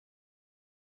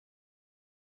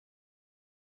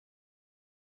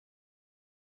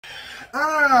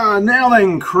Now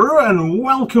then, crew, and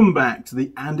welcome back to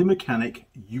the Andy Mechanic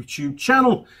YouTube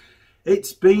channel.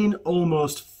 It's been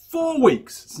almost 4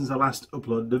 weeks since I last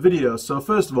uploaded a video, so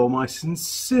first of all, my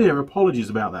sincere apologies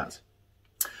about that.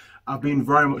 I've been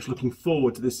very much looking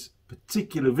forward to this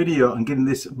particular video and getting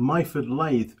this Myford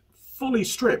lathe fully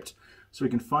stripped so we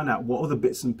can find out what other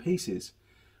bits and pieces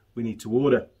we need to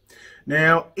order.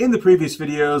 Now, in the previous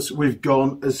videos, we've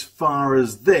gone as far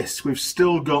as this. We've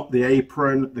still got the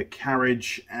apron, the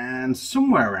carriage, and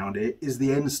somewhere around it is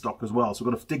the end stock as well. So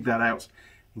we've got to dig that out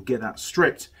and get that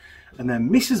stripped. And then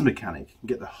Mrs. Mechanic can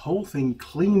get the whole thing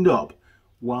cleaned up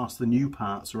whilst the new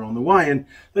parts are on the way. And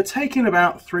they're taking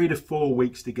about 3 to 4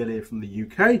 weeks to get here from the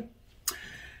UK.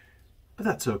 But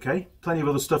that's okay. Plenty of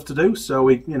other stuff to do, so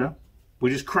we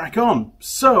just crack on.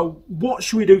 So, what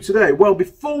should we do today? Well,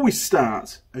 before we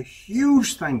start, a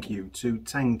huge thank you to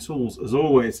Tang Tools, as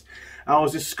always. I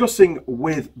was discussing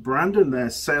with Brandon, their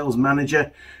sales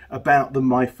manager, about the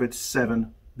Myford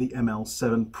 7, the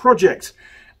ML7 project,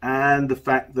 and the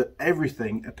fact that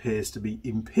everything appears to be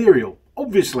imperial.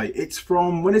 Obviously, it's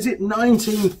from, when is it,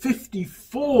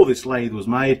 1954 this lathe was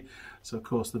made. So, of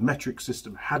course, the metric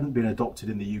system hadn't been adopted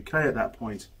in the UK at that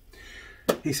point.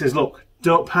 He says, look,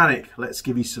 don't panic, let's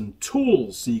give you some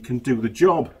tools so you can do the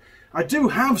job. I do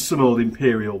have some old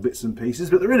imperial bits and pieces,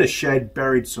 but they're in a shed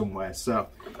buried somewhere. So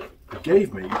he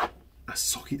gave me a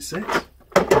socket set.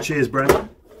 Cheers, Brandon.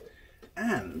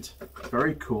 And a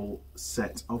very cool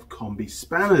set of combi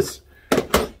spanners.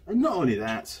 And not only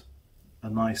that, a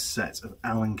nice set of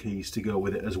Allen keys to go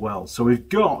with it as well. So we've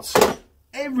got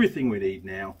everything we need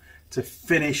now to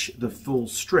finish the full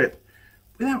strip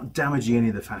without damaging any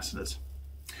of the fasteners.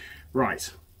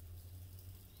 Right,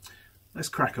 let's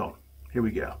crack on. Here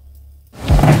we go.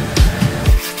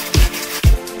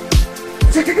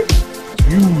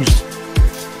 Used.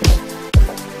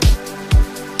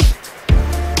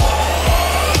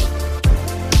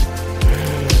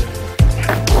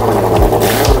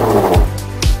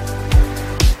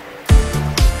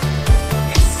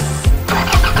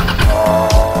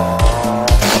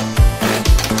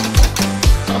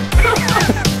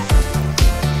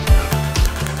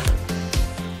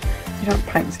 You don't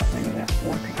paint something without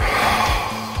wiping.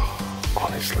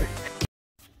 Honestly.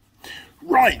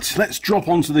 Right, let's drop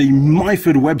onto the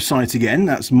Myford website again.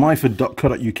 That's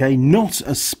myford.co.uk. Not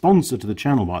a sponsor to the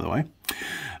channel, by the way.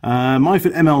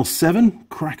 Myford ML7,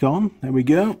 crack on. There we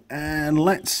go. And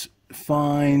let's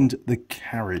find the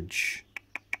carriage.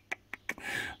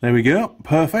 There we go.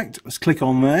 Perfect. Let's click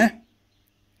on there.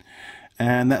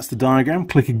 And that's the diagram.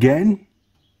 Click again.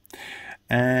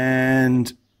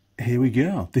 And here we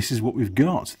go. This is what we've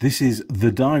got. This is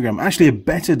the diagram. Actually, a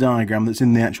better diagram that's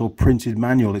in the actual printed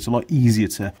manual. It's a lot easier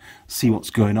to see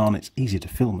what's going on. It's easier to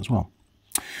film as well.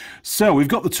 So we've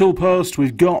got the tool post.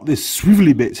 We've got this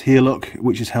swivelly bit here, look,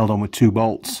 which is held on with 2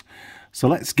 bolts. So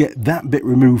let's get that bit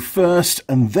removed first,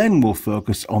 and then we'll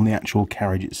focus on the actual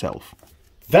carriage itself.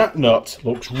 That nut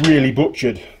looks really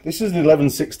butchered. This is the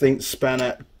 11/16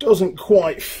 spanner. Doesn't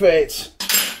quite fit.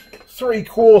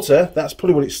 3/4, that's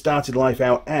probably what it started life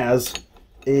out as,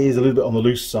 is a little bit on the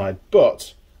loose side,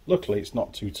 but luckily it's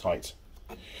not too tight.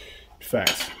 In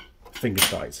fact, finger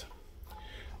tight.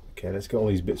 Okay, let's get all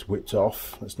these bits whipped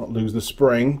off. Let's not lose the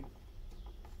spring.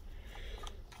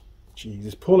 Geez,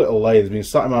 this poor little lathe has been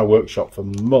sat in my workshop for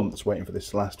months waiting for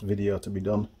this last video to be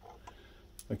done.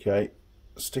 Okay,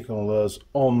 stick all those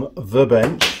on the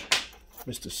bench.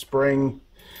 Mr. Spring.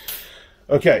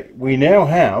 Okay, we now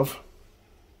have...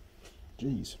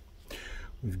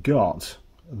 we've got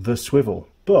the swivel,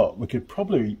 but we could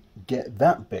probably get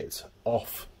that bit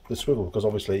off the swivel because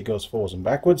obviously it goes forwards and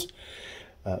backwards.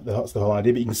 That's the whole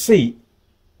idea, but you can see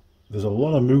there's a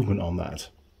lot of movement on that.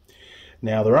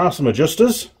 Now there are some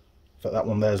adjusters. In fact, that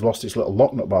one there's lost its little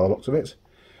lock nut by the looks of it,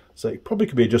 so it probably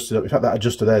could be adjusted up. In fact, that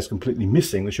adjuster there is completely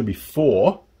missing. There should be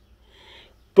 4,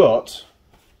 but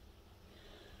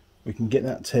we can get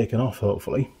that taken off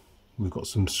hopefully. We've got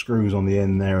some screws on the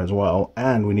end there as well,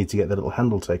 and we need to get the little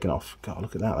handle taken off. God,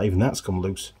 look at that, even that's come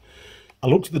loose. I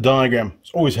looked at the diagram, it's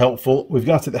always helpful. We've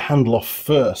got to take the handle off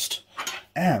first,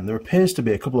 and there appears to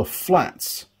be a couple of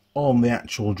flats on the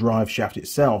actual drive shaft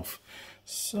itself.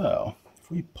 So,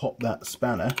 if we pop that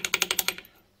spanner,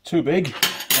 too big,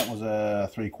 that was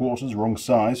a 3/4, wrong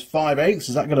size, 5/8,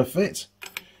 is that going to fit?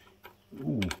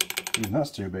 Ooh, even that's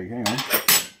too big, hang on.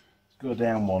 Let's go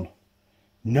down one.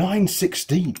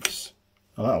 9/16.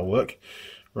 Oh, that'll work.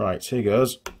 Right, here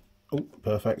goes. Oh,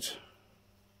 perfect.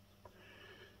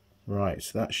 Right,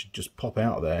 so that should just pop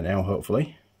out there now,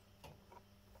 hopefully.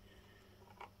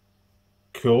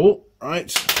 Cool.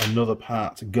 Right, another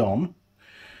part gone.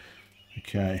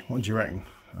 Okay, what do you reckon?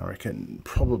 I reckon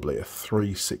probably a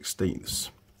 3/16.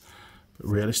 But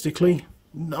realistically,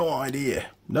 no idea.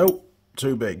 Nope,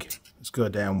 too big. Let's go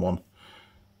down one.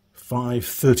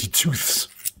 5/32.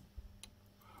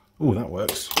 Oh, that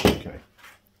works. Okay.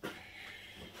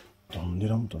 Dum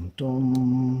dum dum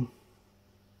dum.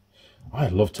 I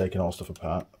love taking all stuff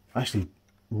apart. Actually,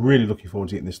 really looking forward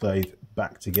to getting this lathe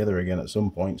back together again at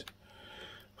some point.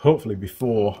 Hopefully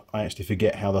before I actually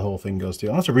forget how the whole thing goes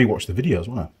together. I'll have to rewatch the videos,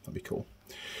 won't I? That'd be cool.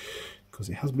 Because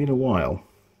it has been a while.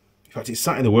 In fact, it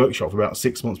sat in the workshop for about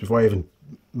 6 months before I even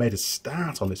made a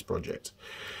start on this project.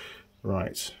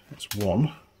 Right, that's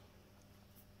one.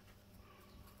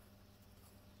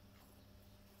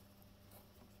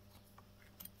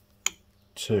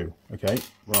 Two. Okay,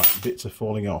 right, bits are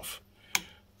falling off.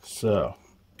 So,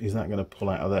 is that going to pull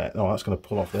out of there? No, that's going to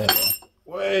pull off there.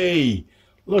 Way!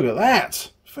 Look at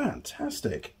that!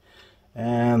 Fantastic.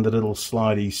 And the little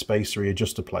slidey spacery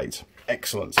adjuster plate.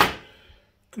 Excellent.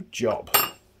 Good job.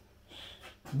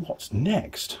 What's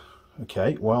next?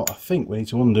 Okay, well, I think we need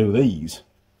to undo these.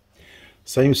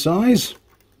 Same size?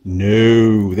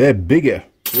 No, they're bigger.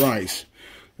 Right,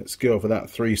 let's go for that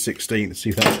 3/16 see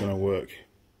if that's going to work.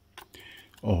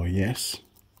 Oh, yes.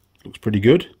 Looks pretty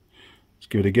good. Let's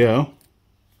give it a go.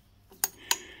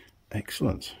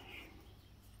 Excellent.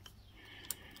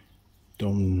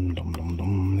 Dum, dum, dum,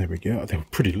 dum. There we go. They were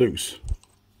pretty loose.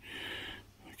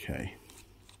 Okay.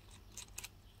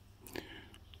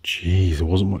 Jeez, there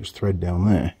wasn't much thread down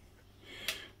there.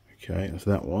 Okay, that's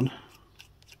that one.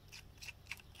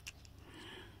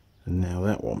 And now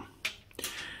that one.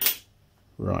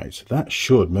 Right, so that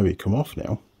should maybe come off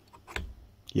now.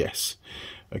 Yes.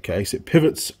 Okay, so it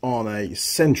pivots on a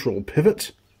central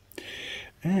pivot.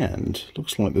 And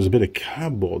looks like there's a bit of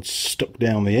cardboard stuck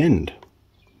down the end.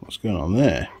 What's going on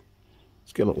there?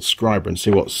 Let's get a little scriber and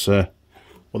see what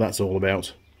that's all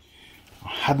about. I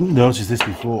hadn't noticed this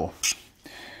before.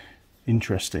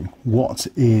 Interesting. What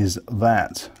is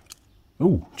that?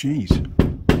 Oh, geez.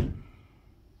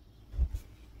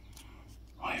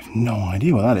 I have no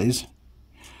idea what that is.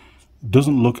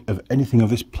 Doesn't look of anything of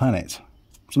this planet.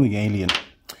 Something alien.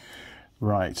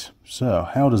 Right, so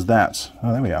how does that...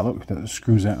 Oh, there we are, look, that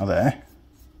screws out of there.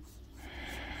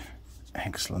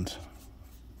 Excellent.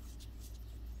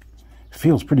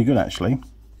 Feels pretty good, actually.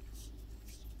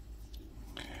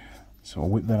 So I'll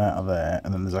whip that out of there,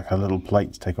 and then there's like a little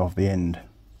plate to take off the end.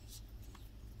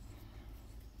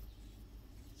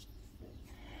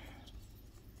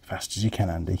 Fast as you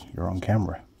can, Andy. You're on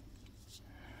camera.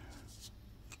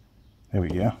 There we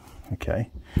go. Okay.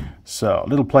 So,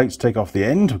 little plate to take off the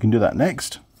end. We can do that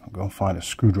next. I'll go and find a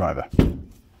screwdriver.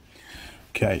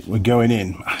 Okay, we're going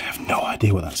in. I have no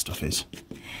idea what that stuff is.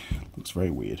 Looks very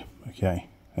weird. Okay.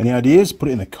 Any ideas? Put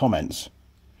it in the comments.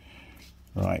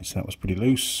 Right, so that was pretty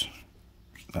loose.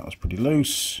 That was pretty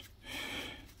loose.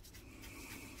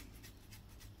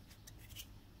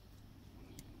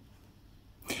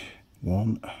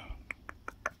 One.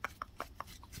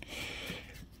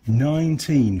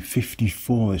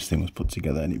 1954 this thing was put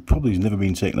together, and it probably has never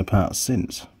been taken apart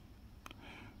since.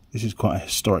 This is quite a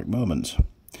historic moment.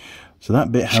 So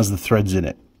that bit has the threads in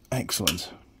it.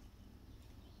 Excellent.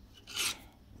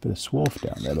 Bit of swarf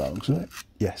down there, that looks like it.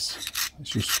 Yes,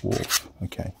 it's just swarf.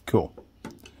 Okay, cool.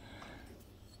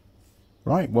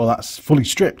 Right, well that's fully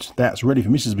stripped. That's ready for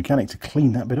Mrs. Mechanic to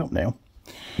clean that bit up now.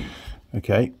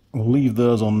 Okay, we'll leave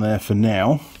those on there for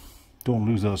now. Don't want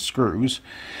to lose those screws.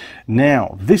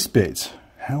 Now, this bit,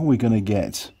 how are we going to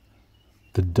get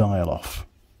the dial off?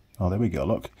 Oh, there we go,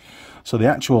 look. So the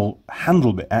actual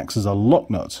handle bit acts as a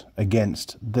lock nut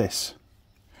against this.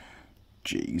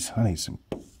 Jeez, I need some...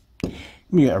 Let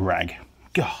me get a rag.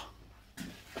 Gah.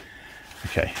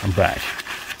 Okay, I'm back.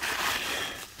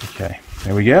 Okay,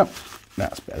 there we go.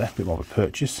 That's better, a bit more of a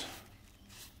purchase.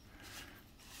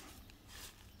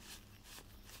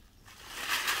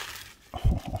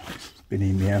 Oh, it's been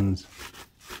in my hands.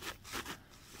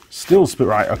 Still spit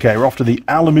right. Okay, we're off to the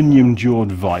aluminium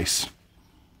jawed vise.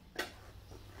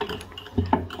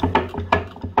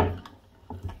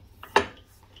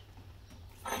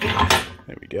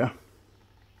 There we go.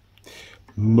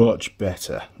 Much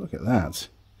better. Look at that.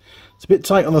 It's a bit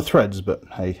tight on the threads, but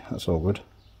hey, that's all good.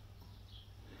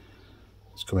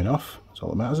 It's coming off. That's all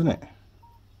that matters, isn't it?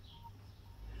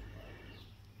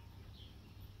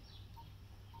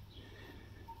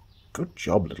 Good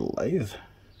job, little lathe.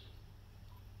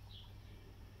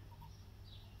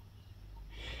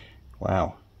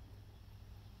 Wow.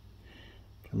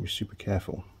 Can be super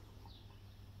careful.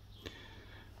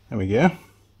 There we go.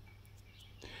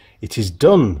 It is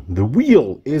done. The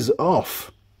wheel is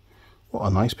off. What a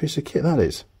nice piece of kit that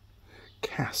is.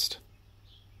 Cast.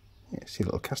 Yeah, see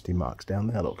little casting marks down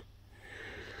there, look.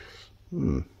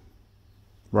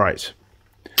 Right.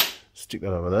 Stick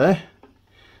that over there.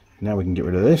 Now we can get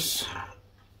rid of this.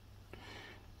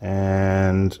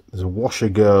 And there's a washer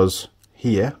goes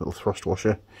here, little thrust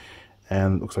washer.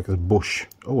 And it looks like there's a bush.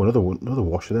 Oh, another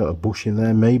washer there, a bush in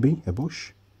there, maybe. A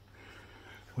bush.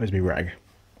 Where's my rag?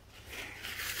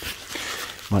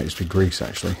 Might just be grease,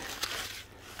 actually.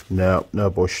 No, no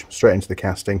bush. Straight into the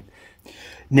casting.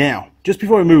 Now, just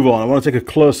before we move on, I want to take a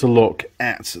closer look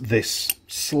at this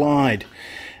slide.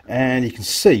 And you can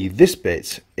see this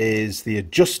bit is the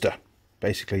adjuster.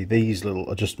 Basically, these little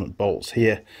adjustment bolts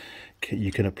here.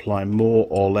 You can apply more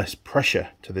or less pressure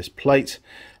to this plate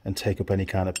and take up any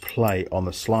kind of play on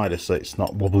the slider so it's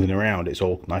not wobbling around. It's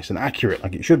all nice and accurate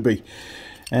like it should be.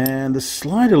 And the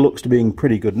slider looks to be in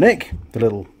pretty good nick, the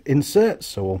little insert,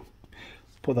 so we'll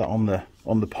put that on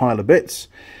the pile of bits.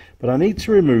 But I need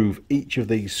to remove each of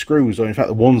these screws, or in fact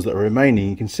the ones that are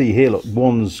remaining. You can see here, look,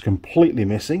 one's completely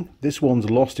missing. This one's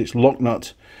lost its lock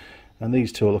nut, and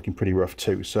these two are looking pretty rough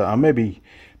too. So I maybe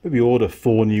order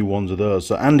 4 new ones of those.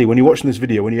 So Andy, when you're watching this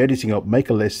video, when you're editing up, make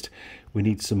a list. We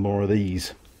need some more of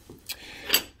these.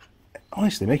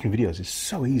 Honestly, making videos is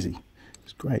so easy.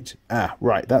 It's great. Ah,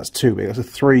 right, that's too big. That's a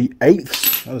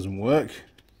 3/8. That doesn't work.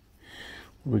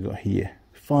 What have we got here?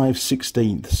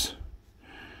 5/16.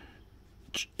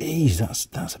 Jeez,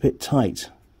 that's a bit tight.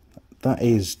 That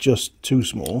is just too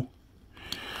small.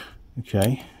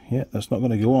 Okay, yeah, that's not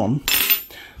going to go on.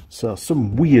 So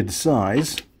some weird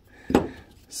size.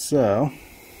 So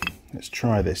let's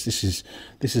try this. This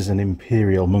is an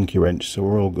Imperial monkey wrench, so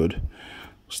we're all good.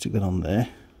 We'll stick that on there.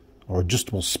 Or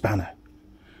adjustable spanner.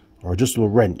 Or adjustable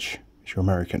wrench, if you're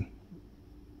American.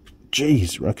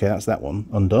 Jeez, okay, that's that one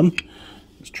undone.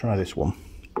 Let's try this one.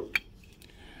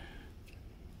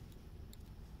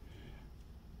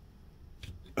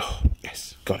 Oh,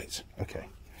 yes, got it. Okay.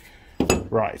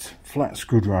 Right, flat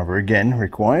screwdriver again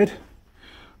required.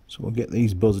 So we'll get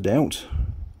these buzzed out,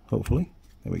 hopefully.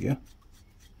 There we go.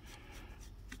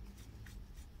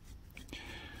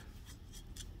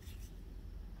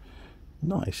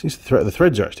 Nice. The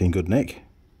threads are actually in good nick.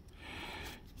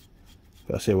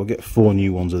 But I say we'll get 4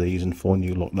 new ones of these and 4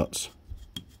 new lock nuts.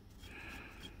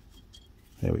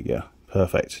 There we go.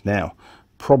 Perfect. Now,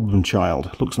 problem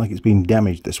child. Looks like it's been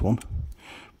damaged, this one.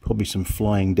 Probably some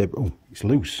flying debris. Oh, it's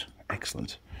loose.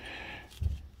 Excellent.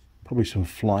 Probably some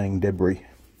flying debris.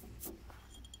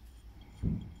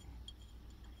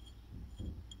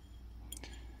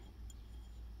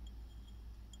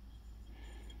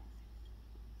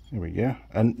 There we go.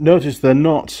 And notice they're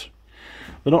not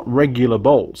regular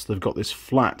bolts. They've got this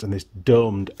flat and this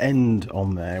domed end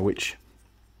on there, which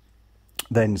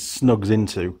then snugs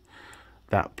into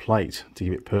that plate to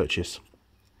give it purchase.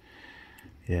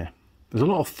 Yeah, there's a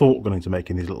lot of thought going into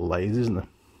making these little lathes, isn't there?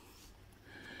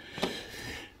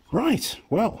 Right,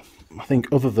 well, I think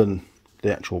other than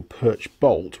the actual perch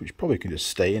bolt, which probably could just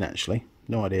stay in actually,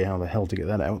 no idea how the hell to get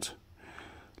that out.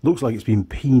 Looks like it's been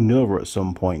peened over at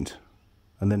some point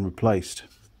and then replaced.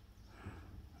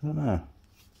 I don't know.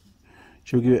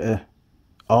 Should we give it a...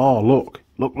 Oh, look.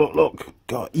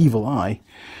 Got evil eye.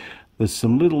 There's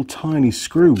some little tiny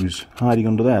screws hiding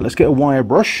under there. Let's get a wire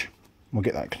brush. We'll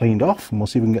get that cleaned off and we'll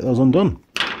see if we can get those undone.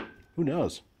 Who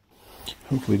knows?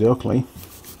 Hopefully, dokely.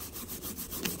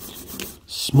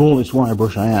 Smallest wire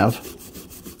brush I have.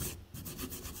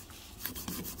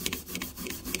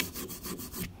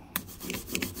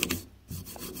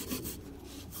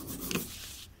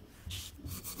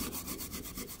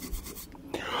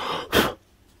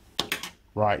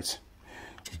 Right,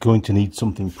 going to need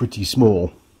something pretty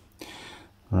small.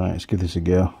 Right, let's give this a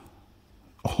go.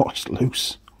 Oh, it's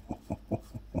loose.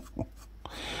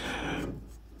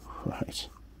 Right.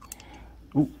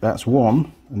 Oh, that's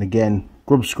one. And again,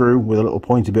 grub screw with a little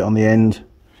pointy bit on the end.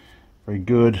 Very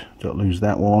good. Don't lose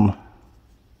that one.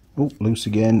 Oh, loose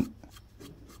again.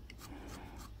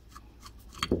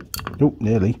 Oh,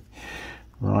 nearly.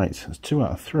 Right, that's 2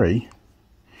 out of 3.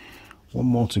 One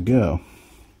more to go.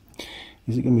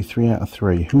 Is it going to be 3 out of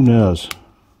 3? Who knows?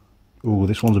 Oh,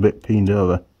 this one's a bit peened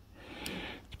over.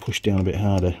 Let's push down a bit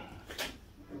harder.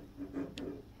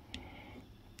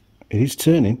 It is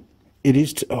turning. It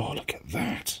is. Oh, look at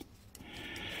that.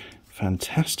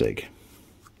 Fantastic.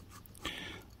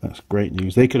 That's great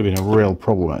news. They could have been a real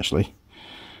problem, actually.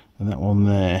 And that one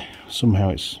there,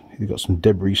 somehow you've got some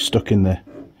debris stuck in the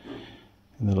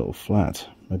little flat.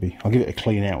 Maybe I'll give it a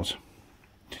clean out.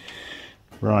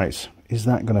 Right. Is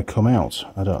that going to come out?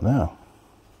 I don't know.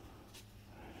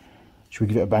 Should we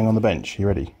give it a bang on the bench? You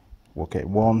ready? Okay,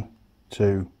 1,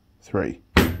 2, 3.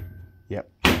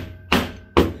 Yep.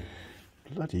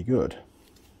 Bloody good.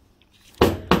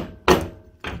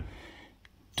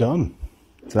 done.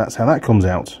 So that's how that comes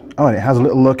out. Oh, and it has a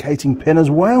little locating pin as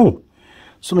well.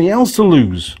 Something else to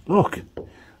lose. Look,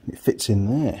 it fits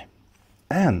in there.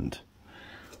 And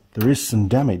there is some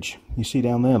damage. You see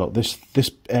down there, look, this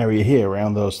area here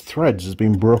around those threads has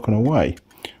been broken away.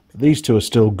 But these two are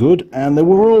still good, and they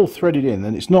were all threaded in,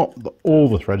 and it's not all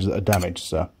the threads that are damaged,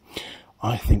 so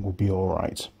I think we'll be all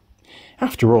right.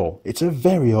 After all, it's a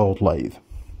very old lathe.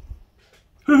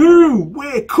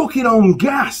 We're cooking on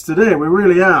gas today, we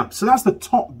really are. So that's the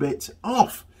top bit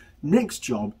off. Next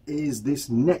job is this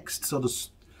next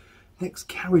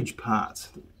carriage part,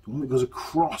 the one that goes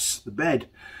across the bed.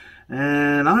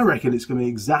 And I reckon it's going to be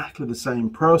exactly the same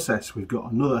process. We've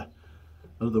got another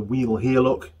wheel here,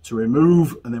 look, to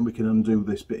remove, and then we can undo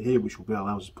this bit here, which will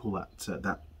allow us to pull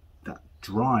that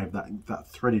drive, that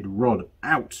threaded rod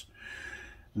out.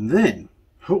 And then,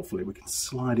 hopefully, we can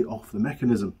slide it off the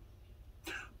mechanism.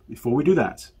 Before we do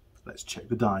that, let's check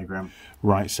the diagram.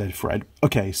 Right, said Fred.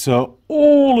 Okay, so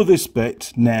all of this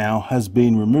bit now has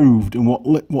been removed, and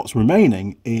what's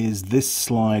remaining is this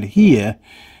slide here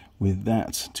with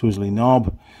that twizzly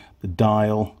knob, the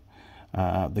dial,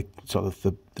 the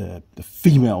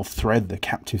female thread, the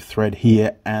captive thread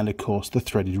here, and of course the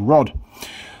threaded rod.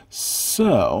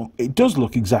 So it does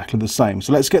look exactly the same.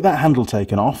 So let's get that handle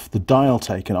taken off, the dial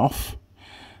taken off,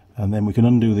 and then we can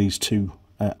undo these two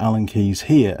Allen keys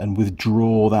here and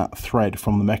withdraw that thread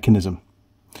from the mechanism.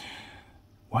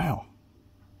 Wow,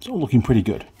 it's all looking pretty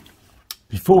good.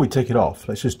 Before we take it off,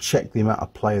 let's just check the amount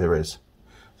of play there is.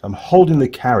 So I'm holding the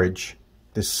carriage,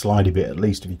 this slidey bit at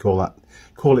least, if you call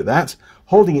it that,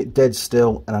 holding it dead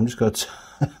still, and I'm just going to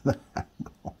turn the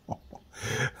handle.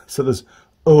 So there's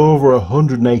over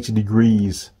 180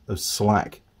 degrees of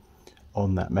slack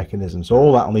on that mechanism. So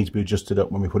all that will need to be adjusted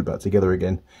up when we put it back together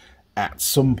again at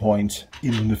some point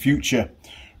in the future.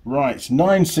 Right,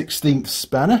 9/16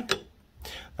 spanner.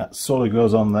 That sort of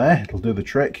goes on there. It'll do the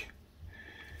trick.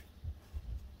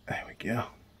 There we go.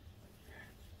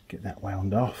 Get that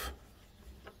wound off.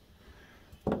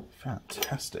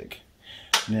 Fantastic.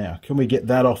 Now, can we get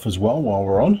that off as well while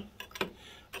we're on?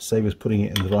 Save us putting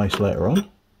it in the vise later on.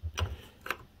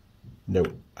 No,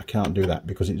 I can't do that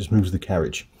because it just moves the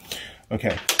carriage.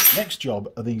 Okay, next job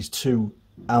are these two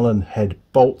Allen head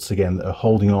bolts again that are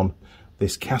holding on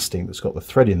this casting that's got the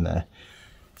thread in there.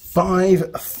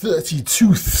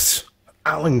 5/32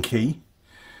 Allen key.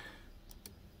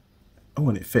 Oh,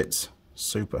 and it fits.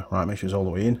 Super. Right, make sure it's all the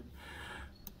way in.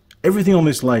 Everything on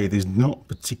this lathe is not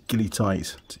particularly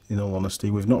tight, in all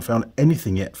honesty. We've not found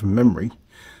anything yet from memory,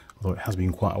 although it has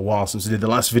been quite a while since I did the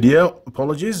last video.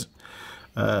 Apologies.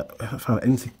 I haven't found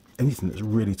anything that's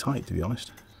really tight, to be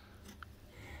honest.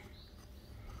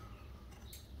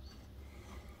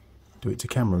 Do it to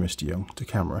camera, Mr. Young, to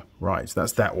camera. Right, so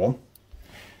that's that one.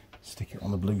 Stick it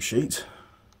on the blue sheet.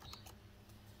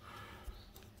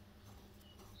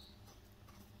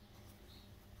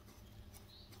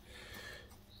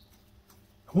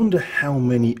 I wonder how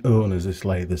many owners this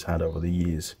lathe has had over the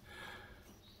years.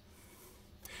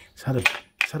 It's had a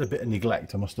bit of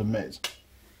neglect, I must admit.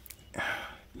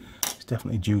 It's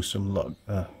definitely due some love,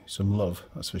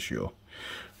 that's for sure.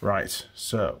 Right,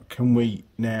 so can we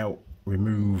now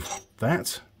remove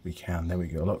that? We can, there we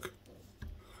go, look.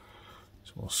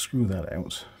 So we'll screw that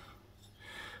out.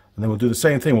 And then we'll do the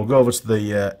same thing. We'll go over to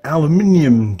the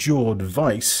aluminium jawed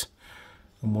vise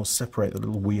and we'll separate the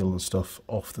little wheel and stuff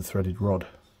off the threaded rod.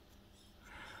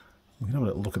 We can have a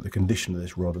little look at the condition of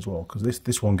this rod as well, because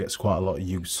this one gets quite a lot of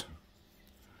use.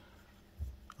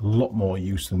 A lot more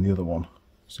use than the other one.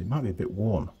 So it might be a bit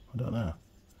worn, I don't know.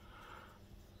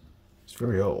 It's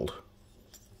very old.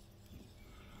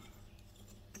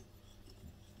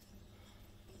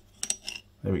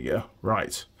 There we go.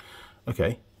 Right.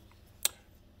 Okay.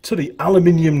 To the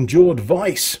aluminium jawed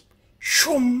vise.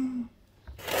 Shum!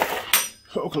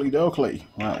 Oakley dokley.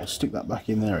 Right, we'll stick that back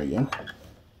in there again.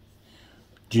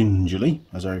 Gingerly,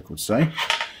 as Eric would say.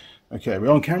 Okay,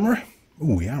 we're on camera?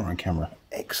 Oh, we are on camera.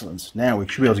 Excellent. Now we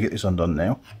should be able to get this undone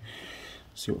now.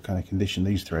 See what kind of condition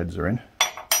these threads are in.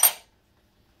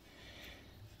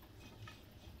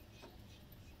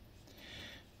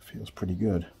 Feels pretty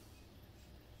good.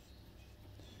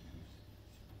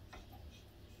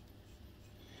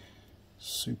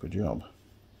 Super job.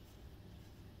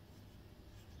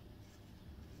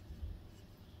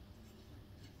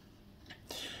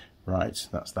 Right,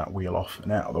 that's that wheel off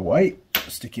and out of the way.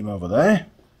 Stick him over there.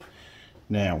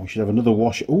 Now we should have another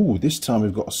washer. Oh, this time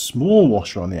we've got a small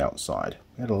washer on the outside.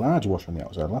 We had a large washer on the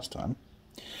outside last time,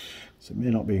 so it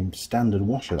may not be a standard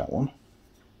washer, that one.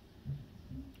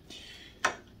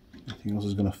 Anything else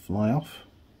is going to fly off.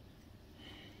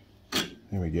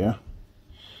 There we go.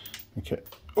 Okay.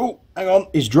 Oh, hang on,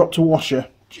 he's dropped a washer.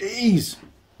 Jeez.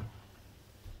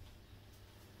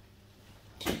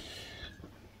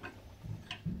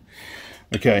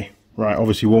 Okay, right,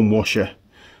 obviously one washer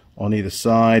on either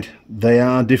side. They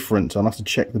are different. I'll have to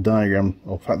check the diagram,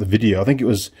 or in fact the video. I think it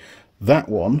was that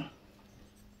one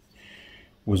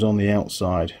was on the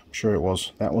outside. I'm sure it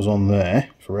was. That was on there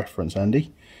for reference,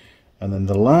 Andy. And then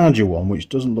the larger one, which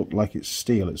doesn't look like it's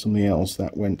steel, it's something else,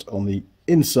 that went on the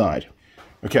inside.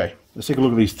 Okay, let's take a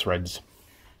look at these threads.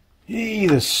 Eee,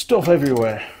 there's stuff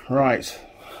everywhere. Right.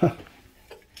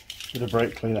 Bit of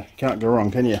brake cleaner. Can't go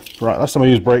wrong, can you? Right, last time I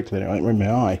used brake cleaner, it went in my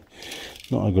eye.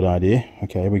 Not a good idea.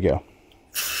 Okay, here we go.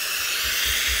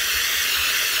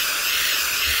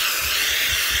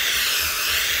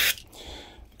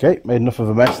 Okay, made enough of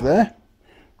a mess there.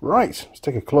 Right, let's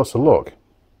take a closer look.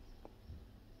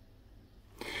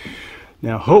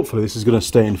 Now, hopefully this is going to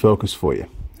stay in focus for you.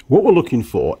 What we're looking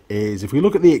for is, if we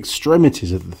look at the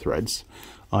extremities of the threads,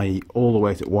 i.e. all the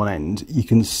way at one end, you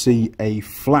can see a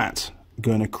flat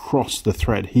going across the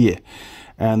thread here.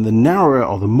 And the narrower,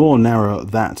 or the more narrow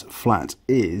that flat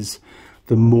is,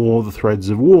 the more the threads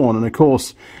have worn. And of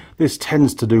course, this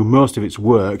tends to do most of its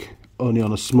work only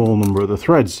on a small number of the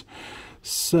threads.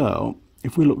 So,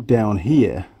 if we look down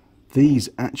here, these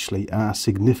actually are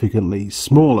significantly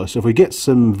smaller. So if we get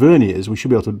some verniers, we should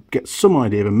be able to get some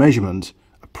idea of a measurement,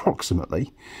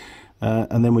 approximately,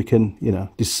 and then we can, you know,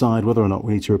 decide whether or not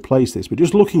we need to replace this. But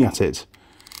just looking at it,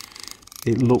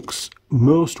 it looks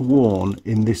most worn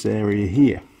in this area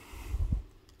here.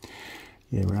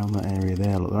 Yeah, around that area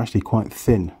there. Look, they're actually quite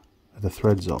thin, the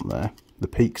threads on there. The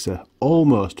peaks are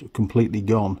almost completely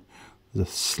gone. There's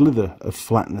a slither of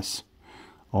flatness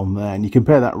on there, and you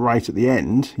compare that right at the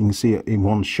end, you can see it in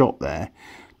one shot there,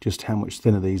 just how much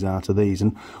thinner these are to these.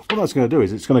 And what that's going to do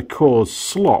is it's going to cause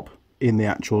slop in the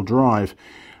actual drive,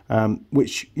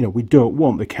 which, you know, we don't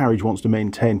want. The carriage wants to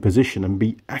maintain position and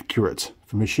be accurate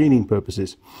for machining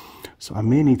purposes. So I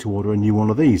may need to order a new one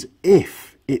of these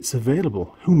if it's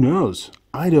available. Who knows?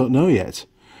 I don't know yet.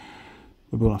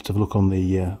 We'll have to look on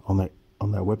the on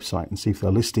their website and see if they're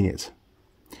listing it.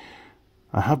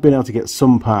 I have been able to get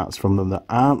some parts from them that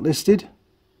aren't listed,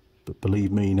 but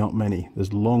believe me, not many.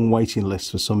 There's long waiting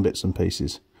lists for some bits and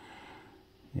pieces.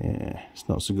 Yeah, it's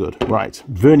not so good. Right,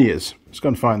 verniers. Let's go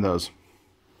and find those.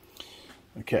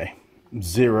 Okay,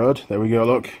 zeroed. There we go.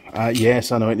 Look.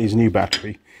 Yes, I know it needs a new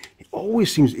battery. It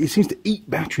seems to eat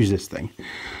batteries, this thing.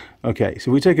 Okay, so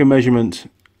we take a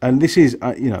measurement, and this is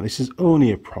you know, this is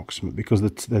only approximate because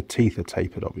the teeth are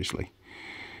tapered, obviously.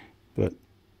 But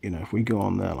you know, if we go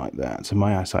on there like that, so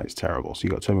my eyesight's terrible, so you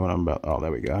got to tell me what I'm about. Oh,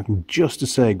 there we go. I can just to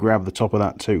say grab the top of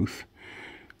that tooth,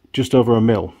 just over a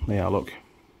mil. Yeah, look,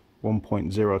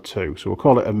 1.02. So we'll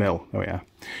call it a mil. There we are,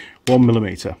 1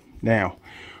 millimeter. Now,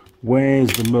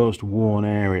 where's the most worn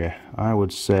area? I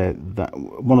would say that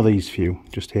one of these few,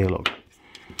 just here. Look,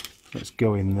 let's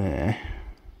go in there.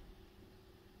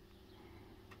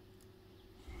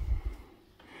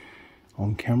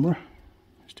 On camera.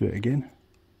 Let's do it again.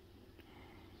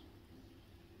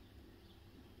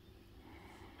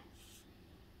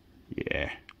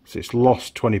 Yeah, so it's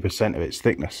lost 20% of its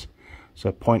thickness,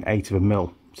 so 0.8 of a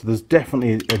mil. So there's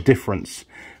definitely a difference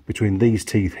between these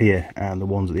teeth here and the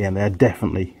ones at the end. They're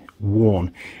definitely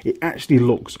worn. It actually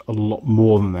looks a lot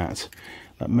more than that.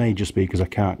 That may just be because I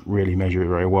can't really measure it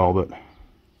very well, but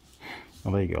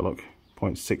oh, there you go, look,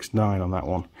 0.69 on that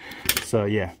one. So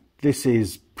yeah, this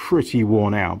is pretty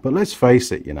worn out, but let's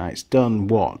face it, you know, it's done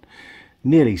what,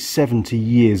 nearly 70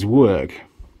 years work.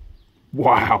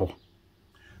 Wow.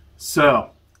 So,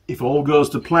 if all goes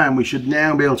to plan, we should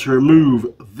now be able to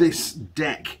remove this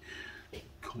deck,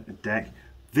 call it a deck,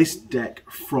 this deck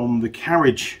from the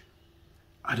carriage.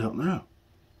 I don't know.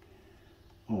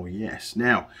 Oh yes.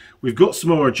 Now, we've got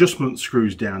some more adjustment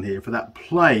screws down here for that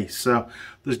play, so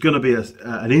there's going to be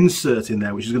an insert in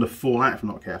there which is going to fall out if I'm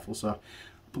not careful, so I'll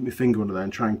put my finger under there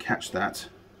and try and catch that.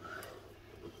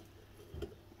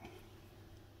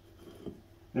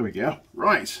 There we go.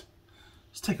 Right.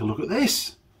 Let's take a look at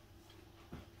this.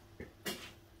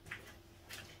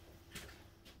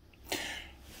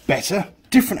 Better,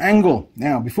 different angle.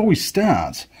 Now, before we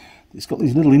start, it's got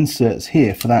these little inserts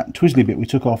here for that twizzly bit we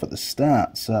took off at the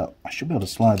start, so I should be able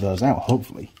to slide those out,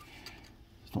 hopefully.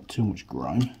 It's not too much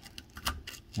grime.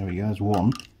 There we go, there's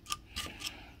one.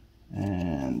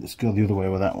 And let's go the other way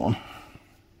with that one.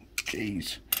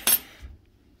 Jeez.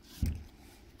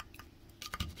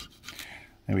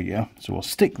 There we go. So we'll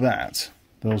stick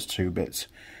those two bits,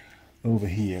 over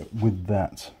here with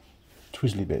that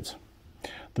twizzly bit.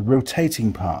 The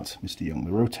rotating part, Mr. Young,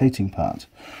 the rotating part.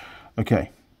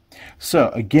 Okay, so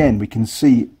again we can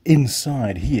see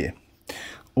inside here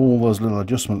all those little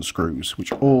adjustment screws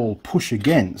which all push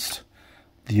against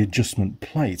the adjustment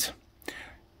plate.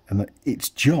 And that its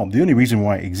job, the only reason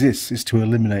why it exists, is to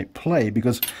eliminate play,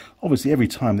 because obviously every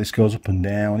time this goes up and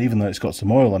down, even though it's got some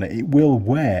oil on it, it will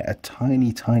wear a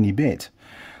tiny bit.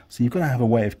 So you've got to have a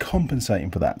way of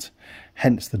compensating for that,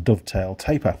 hence the dovetail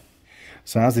taper.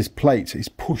 So as this plate is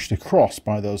pushed across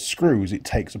by those screws, it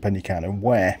takes up any kind of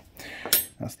wear.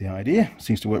 That's the idea.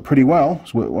 Seems to work pretty well.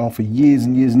 It's worked well for years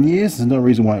and years and years. There's no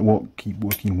reason why it won't keep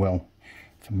working well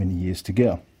for many years to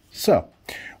go. So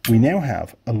we now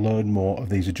have a load more of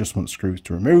these adjustment screws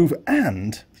to remove,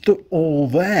 and they're all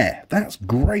there. That's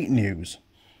great news.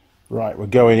 Right, we're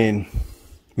going in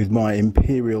with my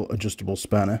Imperial adjustable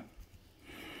spanner.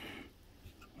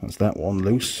 That's that one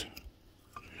loose,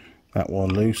 that one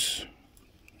loose,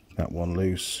 that one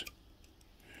loose.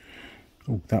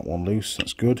 Oh, that one loose,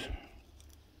 that's good.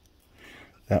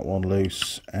 That one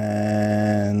loose,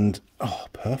 and oh,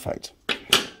 perfect.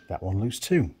 That one loose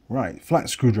too. Right, flat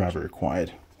screwdriver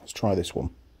required. Let's try this one.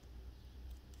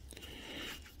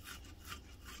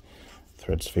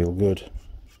 Threads feel good.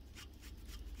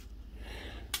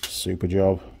 Super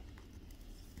job.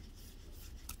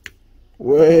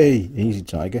 Way easy,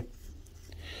 tiger.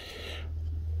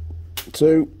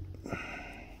 2.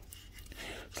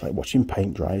 It's like watching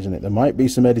paint dry, isn't it? There might be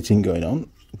some editing going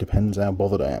on. It depends how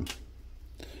bothered I am.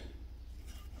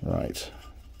 Right.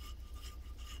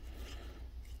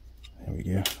 There we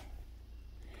go.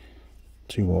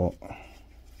 2 more.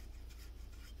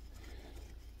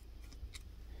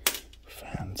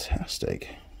 Fantastic.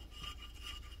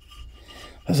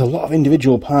 There's a lot of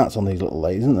individual parts on these little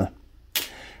lathes, isn't there?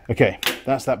 Okay,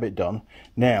 that's that bit done.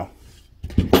 Now,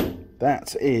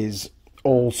 that is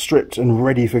all stripped and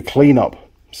ready for cleanup.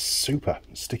 Super.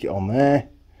 Stick it on there.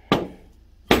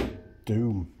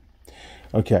 Doom.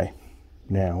 Okay,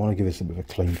 now I want to give this a bit of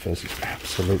a clean first. It's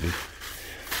absolutely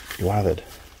lathered.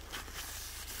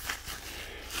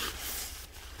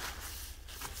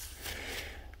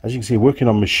 As you can see, working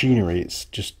on machinery, it's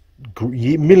just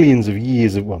millions of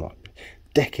years of, well, not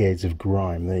decades of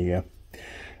grime. There you go.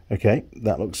 Okay,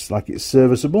 that looks like it's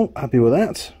serviceable. Happy with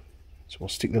that. So we'll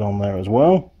stick that on there as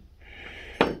well.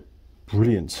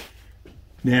 Brilliant.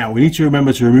 Now, we need to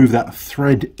remember to remove that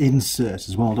thread insert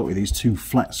as well, don't we? These 2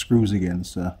 flat screws again.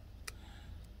 So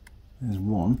there's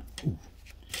one. Ooh.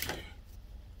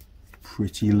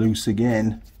 Pretty loose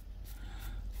again.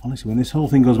 Honestly, when this whole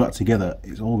thing goes back together,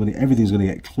 everything's going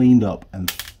to get cleaned up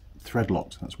and thread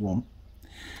locked. That's 1.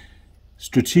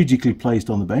 Strategically placed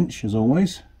on the bench, as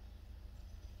always.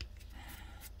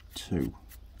 2.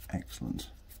 Excellent.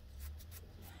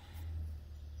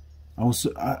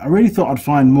 I really thought I'd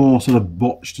find more sort of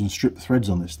botched and stripped threads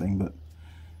on this thing, but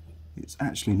it's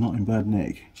actually not in bad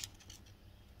nick.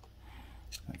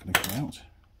 Is that going to come out?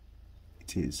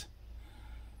 It is.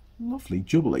 Lovely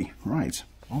jubbly. Right,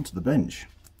 onto the bench.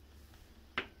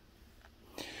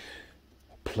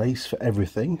 Place for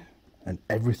everything, and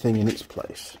everything in its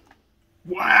place.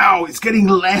 Wow, it's getting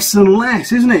less and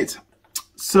less, isn't it?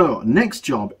 So, next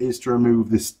job is to remove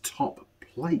this top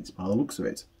plate by the looks of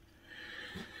it.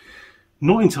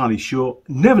 Not entirely sure,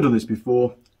 never done this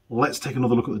before. Let's take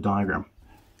another look at the diagram.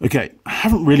 Okay, I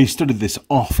haven't really studied this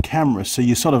off camera, so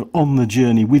you're sort of on the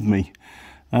journey with me.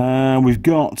 We've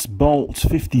got bolt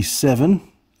 57,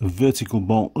 a vertical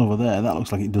bolt over there. That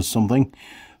looks like it does something.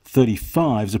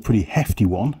 35 is a pretty hefty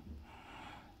one.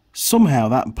 Somehow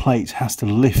that plate has to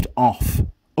lift off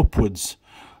upwards.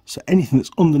 So anything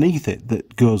that's underneath it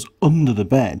that goes under the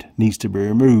bed needs to be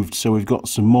removed. So we've got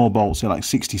some more bolts here, like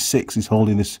 66 is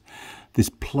holding this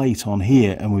plate on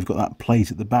here, and we've got that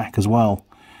plate at the back as well.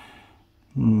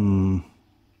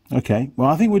 Okay, well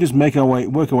I think we'll just work our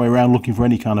way around looking for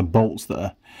any kind of bolts that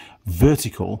are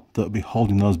vertical that will be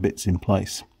holding those bits in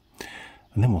place.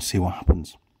 And then we'll see what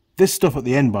happens. This stuff at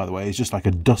the end, by the way, is just like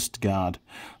a dust guard.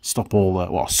 Stop all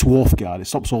the, well, a swarf guard. It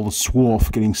stops all the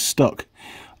swarf getting stuck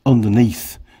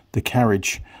underneath the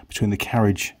carriage, between the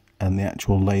carriage and the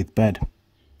actual lathe bed.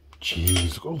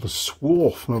 Jeez, look at all the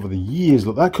swarf from over the years.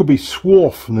 Look, that could be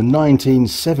swarf from the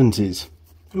 1970s.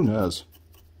 Who knows?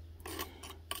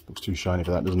 Looks too shiny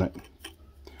for that, doesn't it?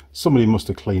 Somebody must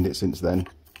have cleaned it since then,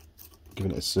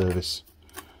 given it a service.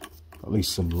 At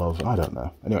least some love, I don't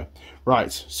know. Anyway,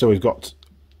 right, so we've got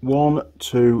 1,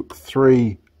 2,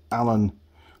 3 Allen,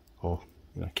 or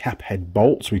cap head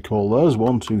bolts we call those.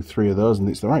 1, 2, 3 of those, and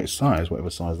it's the right size, whatever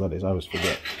size that is. I always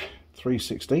forget.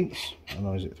 3/16. I don't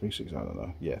know, is it 3/16? I don't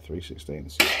know. Yeah,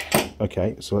 3/16.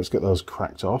 Okay, so let's get those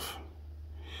cracked off.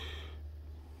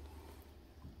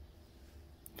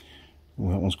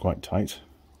 Well, that one's quite tight.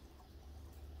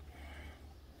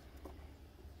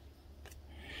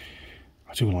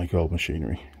 do like old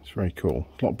machinery. It's very cool.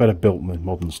 It's a lot better built than the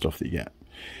modern stuff that you get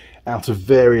out of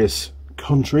various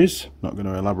countries. Not going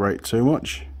to elaborate too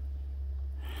much.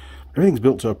 Everything's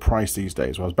built to a price these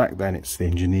days, whereas back then it's the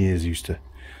engineers used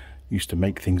to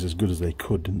make things as good as they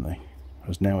could, didn't they?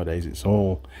 Whereas nowadays it's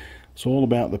all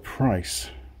about the price.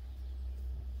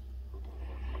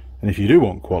 And if you do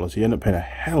want quality, you end up paying a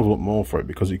hell of a lot more for it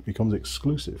because it becomes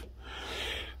exclusive.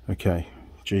 Okay,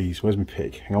 geez, where's my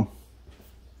pig? Hang on.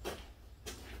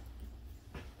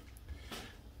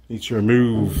 Need to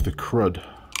remove the crud,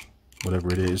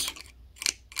 whatever it is.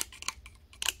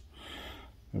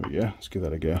 There we go, let's give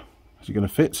that a go. Is it going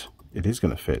to fit? It is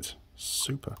going to fit.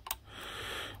 Super.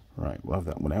 Right, we'll have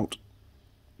that one out.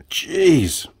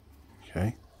 Jeez.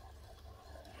 Okay.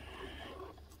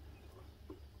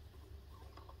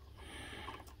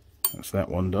 That's that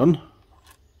one done.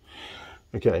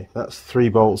 Okay, that's 3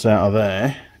 bolts out of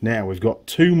there. Now we've got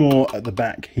 2 more at the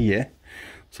back here.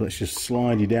 So let's just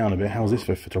slide you down a bit. How's this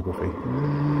for photography?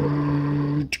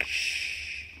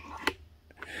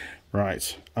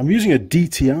 Right, I'm using a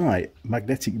DTI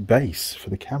magnetic base for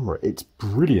the camera. It's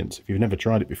brilliant. If you've never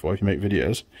tried it before, if you make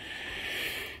videos,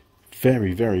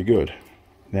 very, very good.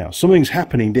 Now, something's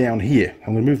happening down here.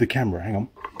 I'm going to move the camera, hang on.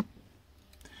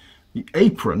 The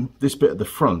apron, this bit at the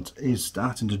front, is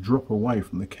starting to drop away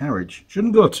from the carriage.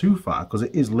 Shouldn't go too far because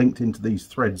it is linked into these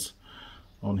threads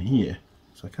on here.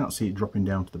 So I can't see it dropping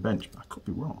down to the bench, but I could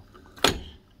be wrong.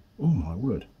 Oh my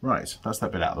word. Right, that's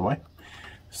that bit out of the way.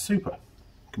 Super.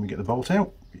 Can we get the bolt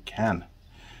out? We can.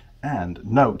 And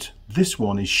note, this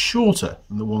one is shorter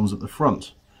than the ones at the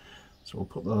front. So we'll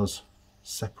put those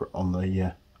separate on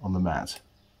the mat.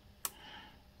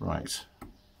 Right,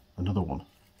 another one.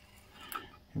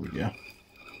 Here we go.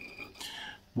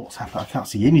 What's happened? I can't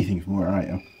see anything from where I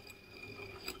am.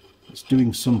 It's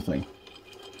doing something.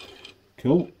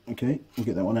 Cool. Okay, we'll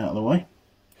get that one out of the way.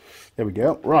 There we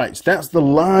go. Right, so that's the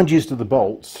largest of the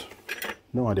bolts.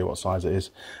 No idea what size it is.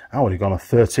 I would have gone a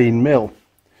 13mm,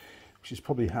 which is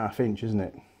probably 1/2 inch, isn't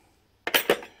it?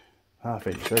 1/2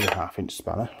 inch. There's a 1/2 inch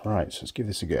spanner. Right, so let's give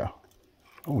this a go.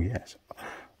 Oh yes.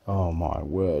 Oh my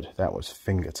word, that was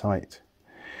finger tight.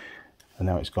 And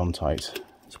now it's gone tight.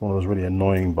 It's one of those really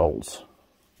annoying bolts.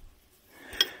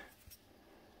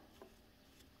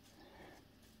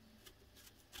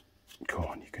 Come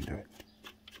on, you can do it.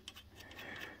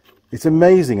 It's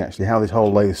amazing actually how this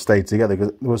whole lathe stayed together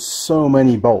because there was so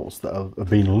many bolts that have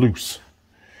been loose.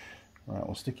 Right,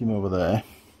 we'll stick him over there.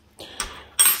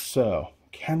 So,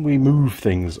 can we move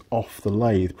things off the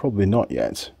lathe? Probably not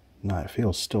yet. No, it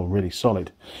feels still really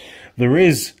solid. There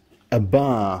is a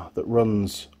bar that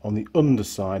runs on the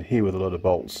underside here with a load of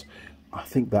bolts. I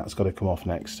think that's got to come off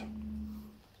next.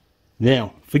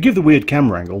 Now, forgive the weird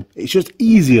camera angle. It's just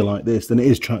easier like this than it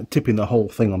is tipping the whole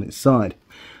thing on its side.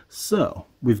 So,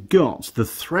 we've got the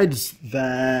threads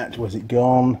that... Where's it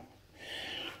gone?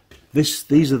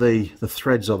 These are the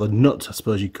threads, or the nut, I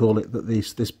suppose you'd call it, that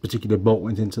this particular bolt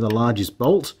went into, the largest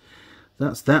bolt.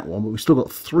 That's that one, but we've still got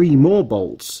 3 more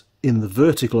bolts in the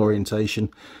vertical orientation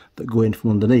that go in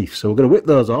from underneath. So we're going to whip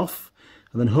those off,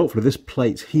 and then hopefully this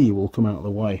plate here will come out of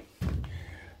the way.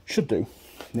 Should do.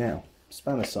 Now,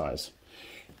 spanner size.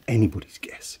 Anybody's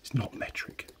guess. It's not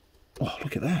metric. Oh,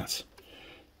 look at that.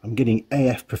 I'm getting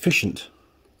AF proficient.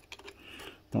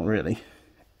 Not really.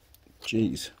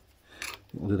 Jeez.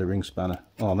 We'll do the ring spanner.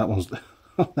 Oh, that one's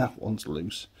that one's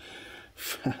loose.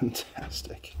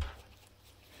 Fantastic.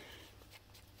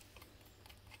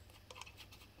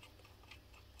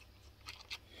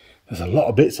 There's a lot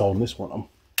of bits holding this one on.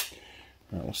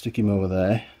 Right, we'll stick him over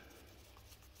there.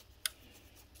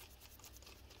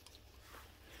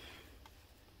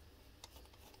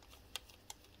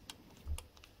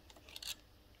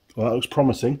 Well, that looks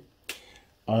promising.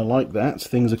 I like that.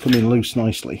 Things are coming loose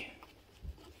nicely.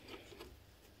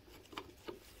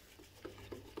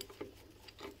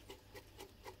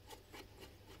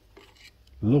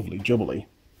 Lovely jubbly.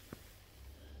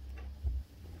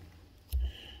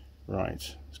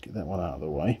 Right, let's get that one out of the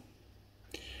way.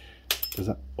 There's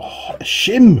that, oh, a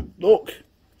shim! Look!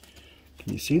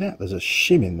 Can you see that? There's a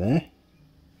shim in there.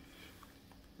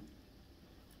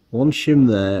 One shim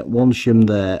there, one shim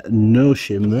there, no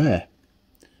shim there.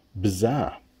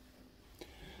 Bizarre.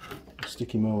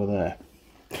 Stick him over there.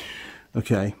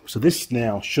 Okay, so this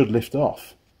now should lift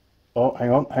off. Oh,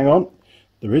 hang on, hang on.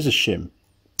 There is a shim.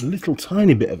 A little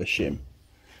tiny bit of a shim.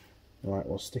 Alright,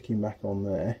 we'll stick him back on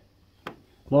there.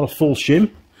 Not a full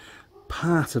shim,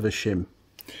 part of a shim.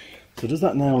 So does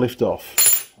that now lift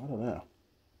off? I don't know.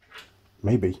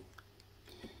 Maybe.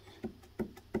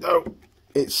 Oh,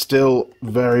 it's still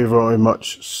very, very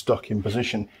much stuck in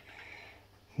position.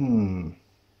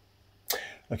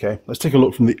 Okay, let's take a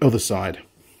look from the other side.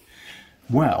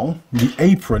 Well, the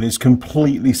apron is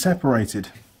completely separated.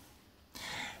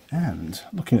 And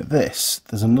looking at this,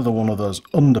 there's another one of those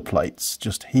underplates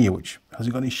just here, which has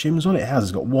it got any shims on it? It has.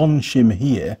 It's got one shim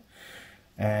here,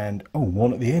 and oh,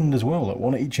 one at the end as well,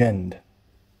 one at each end.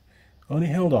 Only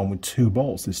held on with 2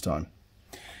 bolts this time.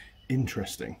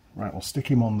 Interesting. Right, we'll stick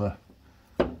him on the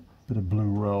bit of blue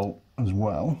roll as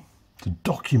well to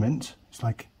document. It's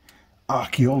like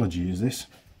archaeology, is this?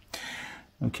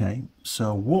 Okay,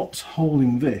 so what's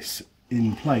holding this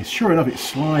in place? Sure enough, it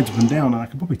slides up and down, and I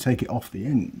can probably take it off the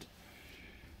end.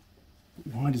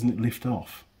 Why doesn't it lift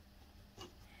off?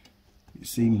 It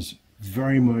seems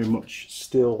very, very much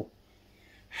still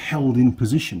held in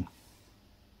position.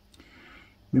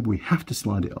 Maybe we have to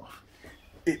slide it off.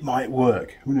 It might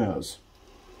work, who knows?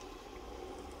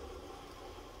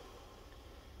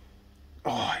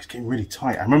 Oh, it's getting really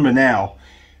tight. I remember now,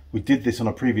 we did this on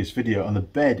a previous video, and the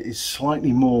bed is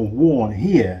slightly more worn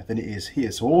here than it is here.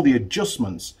 So all the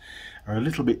adjustments are a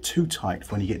little bit too tight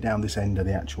for when you get down this end of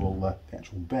the actual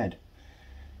bed.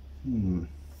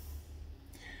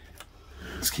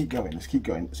 Let's keep going, let's keep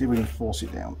going. Let's see if we can force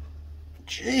it down.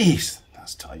 Jeez,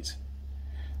 that's tight.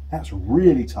 That's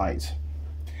really tight.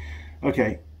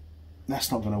 Okay, that's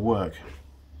not going to work.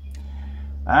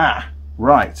 Ah,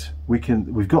 right.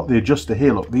 We've got the adjuster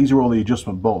here. Look, these are all the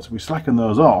adjustment bolts. If we slacken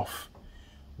those off,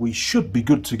 we should be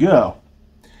good to go.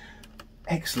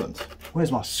 Excellent.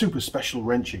 Where's my super special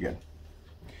wrench again?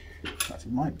 In fact,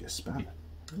 it might be a spanner.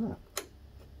 Oh,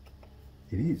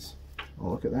 it is.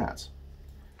 Oh, look at that.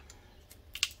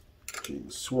 Jeez,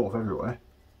 swarf everywhere.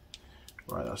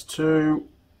 Right, that's 2.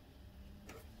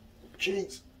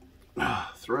 Jeez.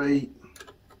 3.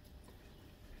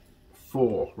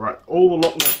 4. Right, all the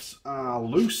lock nuts are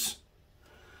loose.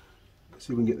 Let's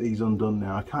see if we can get these undone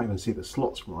now. I can't even see the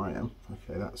slots from where I am.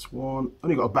 Okay, that's 1.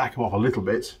 Only got to back them off a little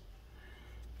bit.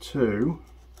 2.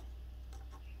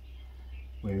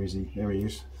 Where is he? There he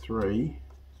is. 3.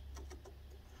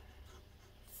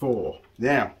 4.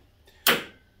 Now,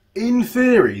 in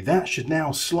theory, that should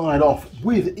now slide off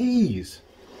with ease.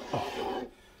 Oh,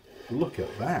 look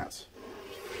at that.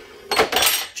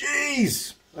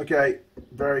 Jeez! Okay,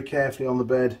 very carefully on the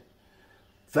bed.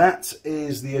 That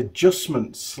is the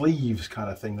adjustment sleeves kind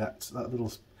of thing. That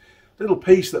little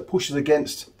piece that pushes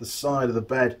against the side of the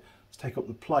bed to take up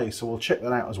the place. So we'll check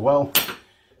that out as well.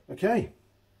 Okay,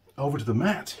 over to the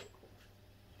mat.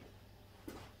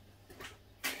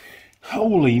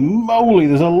 Holy moly,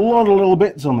 there's a lot of little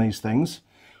bits on these things.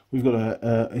 We've got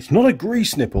it's not a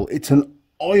grease nipple, it's an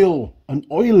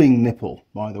oiling nipple,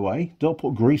 by the way. Don't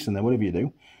put grease in there, whatever you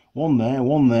do. One there,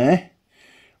 one there.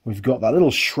 We've got that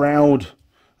little shroud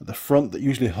at the front that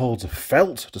usually holds a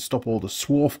felt to stop all the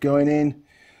swarf going in.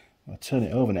 I'll turn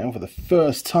it over now for the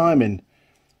first time in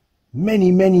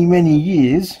many, many, many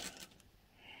years.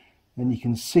 And you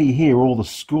can see here all the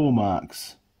score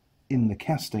marks in the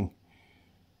casting.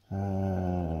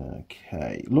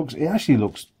 Okay, it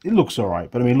looks all right,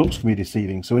 but I mean, it looks to be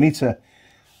deceiving. So we need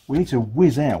to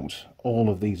whiz out all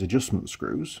of these adjustment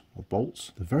screws or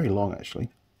bolts. They're very long actually,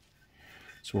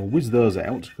 so we'll whiz those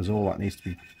out because all that needs to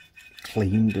be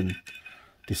cleaned and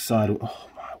decided. Oh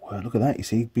my word, look at that! You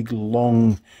see, big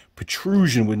long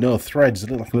protrusion with no threads. It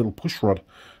looks like a little push rod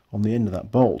on the end of that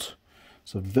bolt.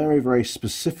 So very, very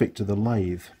specific to the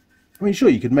lathe. I mean, sure,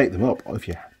 you could make them up if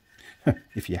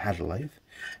you had a lathe.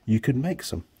 You could make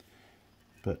some,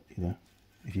 but you know,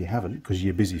 if you haven't, because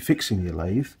you're busy fixing your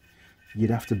lathe,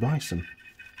 you'd have to buy some.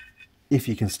 If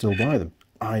you can still buy them,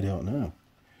 I don't know.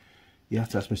 You have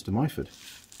to ask Mr. Myford.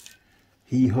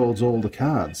 He holds all the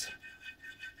cards.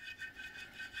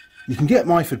 You can get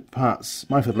Myford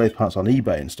lathe parts on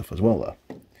eBay and stuff as well,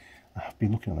 though. I've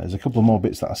been looking at that. There's a couple more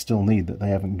bits that I still need that they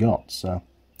haven't got. So,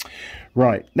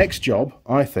 right, next job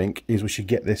I think is we should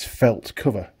get this felt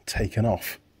cover taken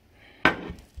off.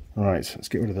 Right, let's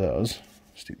get rid of those.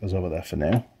 Stick those over there for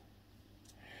now.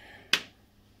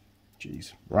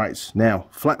 Jeez. Right, now,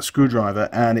 flat screwdriver,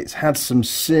 and it's had some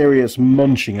serious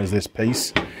munching as this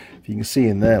piece. If you can see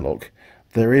in there, look,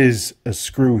 there is a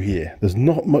screw here. There's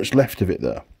not much left of it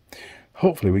though.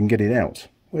 Hopefully we can get it out.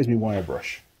 Where's my wire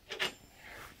brush?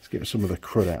 Let's get some of the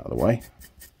crud out of the way.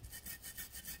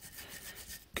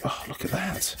 Oh, look at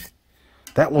that.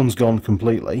 That one's gone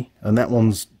completely, and that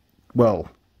one's, well,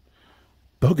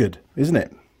 buggered, isn't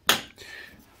it?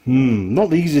 Not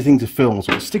the easiest thing to film,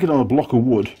 so we'll stick it on a block of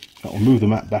wood. That'll move the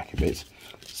mat back a bit.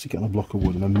 Stick it on a block of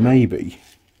wood, and then maybe,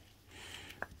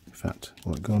 in fact,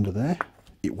 will it go under there?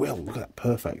 It will. Look at that,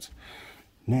 perfect.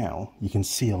 Now you can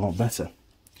see a lot better.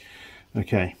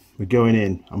 Okay, we're going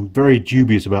in. I'm very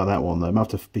dubious about that one though. It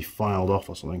might have to be filed off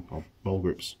or something. Or mole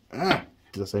grips. Ah,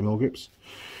 did I say mole grips?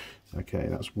 Okay,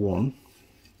 that's one.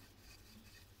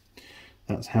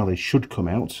 That's how they should come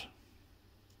out.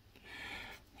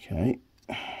 Okay.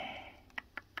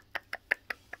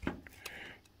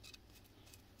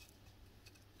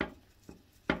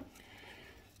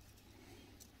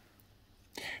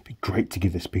 It'd be great to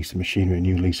give this piece of machinery a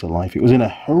new lease of life. It was in a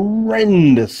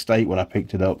horrendous state when I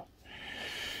picked it up.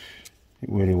 It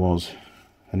really was.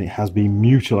 And it has been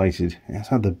mutilated. It has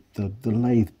had the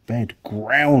lathe bed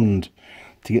ground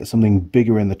to get something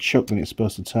bigger in the chuck than it's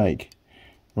supposed to take.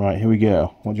 Right, here we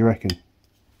go. What do you reckon? Do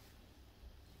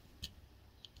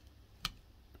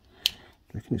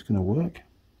you reckon it's going to work?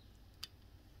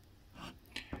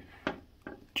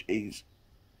 Jeez.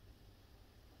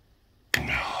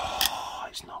 Oh,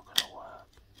 it's not going to work.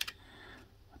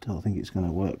 I don't think it's going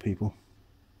to work, people.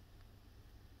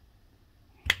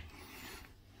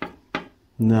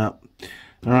 No.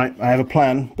 Alright, I have a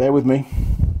plan. Bear with me.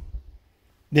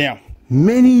 Now,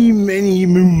 many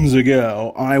moons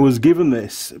ago, I was given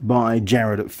this by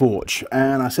Jared at Forge,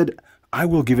 and I said, I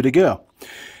will give it a go.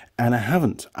 And I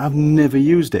haven't. I've never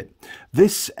used it.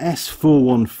 This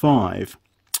S415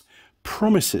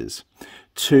 promises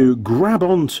to grab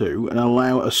onto and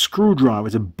allow a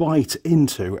screwdriver to bite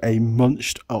into a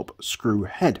munched up screw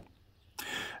head,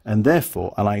 and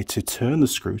therefore allow you to turn the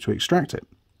screw to extract it.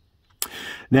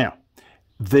 Now,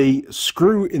 the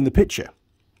screw in the picture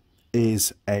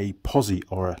is a posi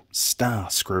or a star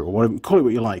screw, or whatever, call it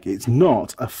what you like. It's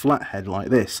not a flathead like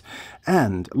this.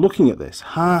 And looking at this,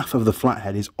 half of the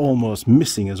flathead is almost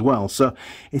missing as well. So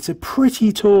it's a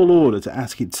pretty tall order to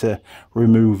ask it to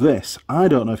remove this. I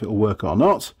don't know if it'll work or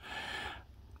not.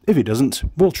 If it doesn't,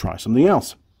 we'll try something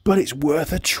else. But it's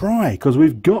worth a try because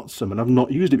we've got some and I've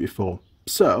not used it before.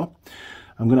 So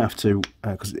I'm going to have to,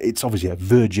 because it's obviously a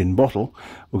virgin bottle,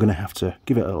 we're going to have to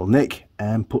give it a little nick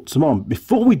and put some on.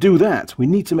 Before we do that, we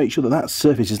need to make sure that that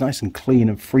surface is nice and clean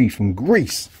and free from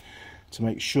grease, to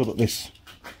make sure that this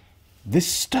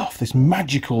stuff, this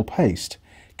magical paste,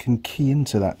 can key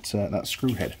into that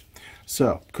screw head.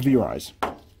 So, cover your eyes.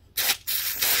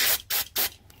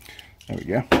 There we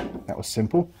go. That was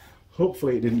simple.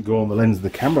 Hopefully it didn't go on the lens of the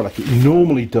camera like it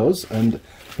normally does, and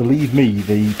believe me,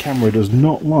 the camera does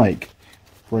not like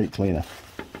brake cleaner.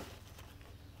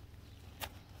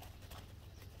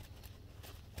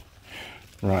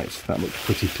 Right, that looks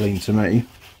pretty clean to me.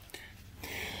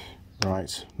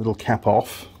 Right, little cap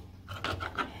off.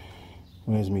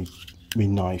 Where's me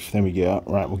knife? There we go.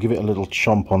 Right, we'll give it a little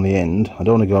chomp on the end. I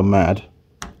don't want to go mad.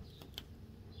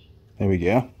 There we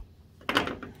go.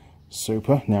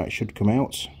 Super. Now it should come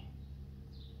out.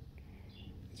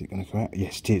 Is it going to come out?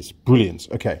 Yes, it is. Brilliant.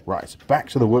 Okay, right. Back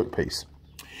to the workpiece.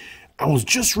 I was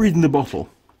just reading the bottle,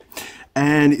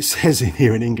 and it says in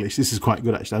here in English, this is quite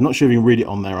good actually, I'm not sure if you can read it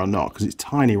on there or not, because it's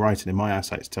tiny writing and my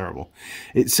eyesight's terrible.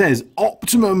 It says,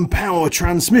 optimum power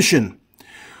transmission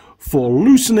for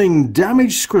loosening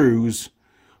damaged screws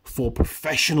for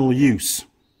professional use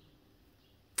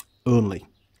only.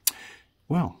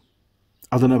 Well,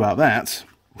 I don't know about that.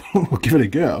 We'll give it a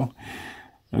go.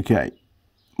 Okay.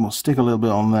 We'll stick a little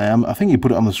bit on there. I think you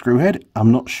put it on the screw head.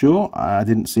 I'm not sure. I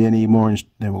didn't see any more.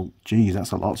 Well, geez,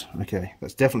 that's a lot. Okay,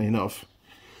 that's definitely enough.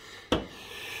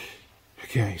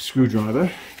 Okay,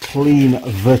 screwdriver. Clean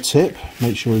the tip.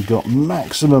 Make sure we've got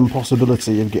maximum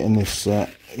possibility of getting this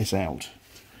out.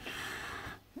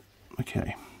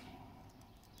 Okay.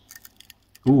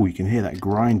 Oh, you can hear that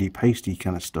grindy, pasty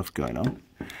kind of stuff going on.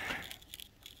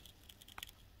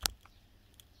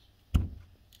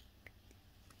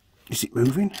 Is it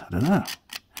moving? I don't know.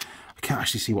 I can't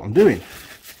actually see what I'm doing.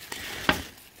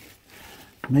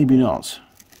 Maybe not.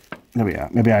 There we are.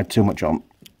 Maybe I had too much on.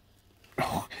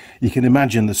 Oh, you can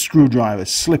imagine the screwdriver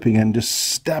slipping and just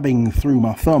stabbing through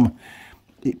my thumb.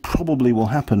 It probably will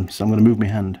happen, so I'm going to move my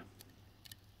hand.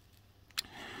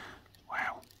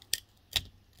 Wow.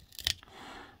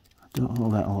 I don't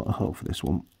hold out a lot of hope for this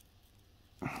one.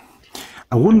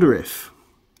 I wonder if...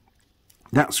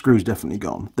 that screw's definitely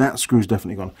gone. That screw's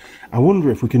definitely gone. I wonder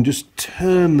if we can just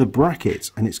turn the bracket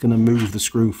and it's going to move the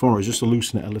screw forward, just to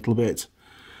loosen it a little bit.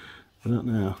 I don't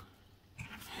know.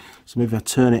 So maybe if I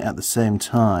turn it at the same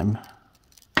time.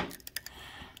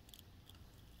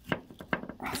 A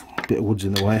bit of wood's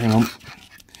in the way, hang on.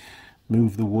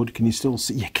 Move the wood. Can you still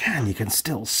see? You can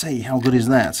still see. How good is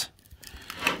that?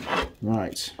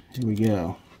 Right, here we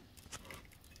go.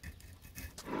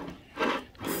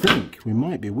 I think we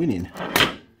might be winning.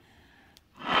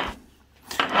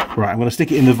 Right, I'm going to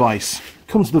stick it in the vise.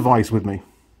 Come to the vise with me.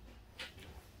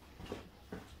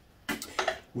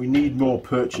 We need more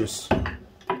purchase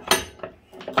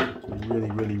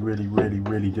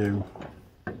really do.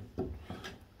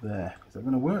 There. Is that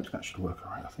going to work? That should work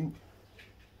alright, I think.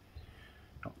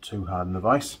 Not too hard in the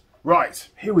vise. Right,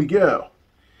 here we go.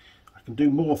 I can do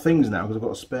more things now because I've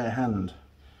got a spare hand.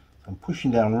 I'm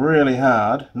pushing down really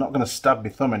hard. Not going to stab my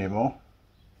thumb anymore.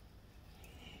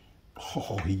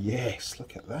 Oh yes,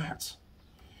 look at that.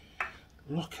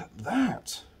 Look at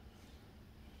that.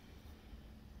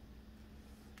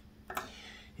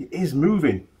 It is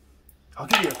moving. I'll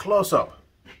give you a close-up.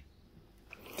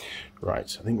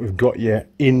 Right, I think we've got you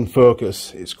in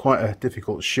focus. It's quite a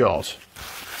difficult shot.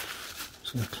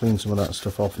 Just going to clean some of that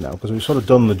stuff off now because we've sort of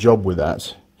done the job with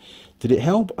that. Did it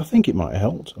help? I think it might have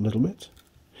helped a little bit.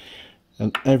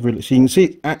 And so you can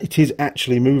see it is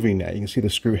actually moving now. You can see the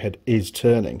screw head is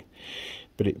turning,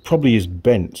 but it probably is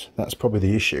bent. That's probably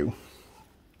the issue.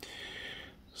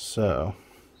 So,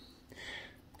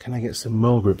 can I get some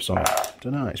mole grips on it? I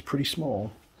don't know, it's pretty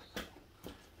small.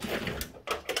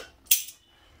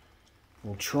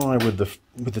 We'll try with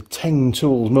the Teng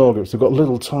Tools mole grips. They've got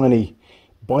little tiny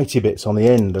bitey bits on the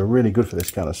end. They're really good for this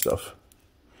kind of stuff.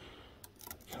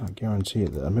 Can't guarantee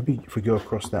it there. Maybe if we go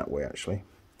across that way actually.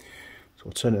 So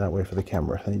we'll turn it that way for the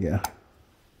camera. There you go.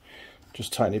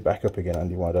 Just tighten it back up again,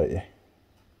 Andy, why don't you?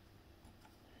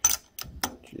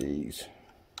 Jeez.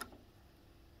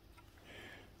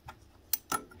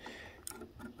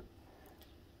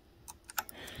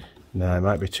 No, it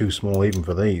might be too small even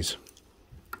for these.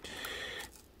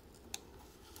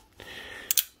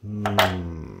 Come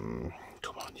on,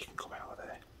 you can come out of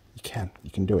there. You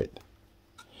can do it.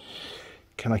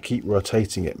 Can I keep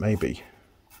rotating it? Maybe.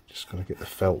 Just gotta get the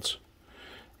felt.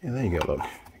 Yeah, there you go, look.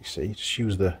 You see, just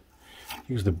use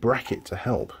the bracket to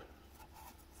help.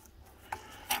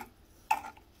 And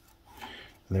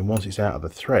then once it's out of the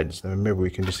threads, then maybe we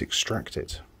can just extract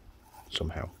it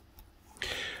somehow.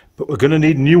 But we're going to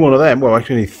need a new one of them. Well,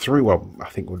 actually need 3. Well, I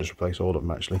think we'll just replace all of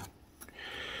them actually,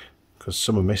 because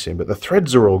some are missing. But the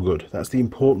threads are all good. That's the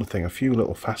important thing. A few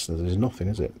little fasteners is nothing,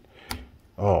 is it?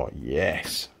 Oh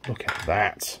yes, look at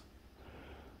that.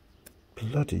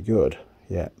 Bloody good.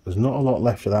 Yeah, there's not a lot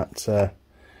left of that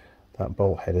that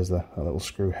bolt head, is there? That little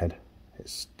screw head.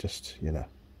 It's just, you know,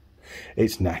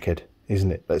 it's knackered,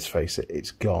 isn't it? Let's face it,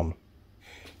 it's gone.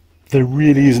 There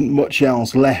really isn't much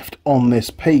else left on this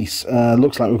piece.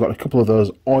 Looks like we've got a couple of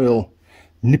those oil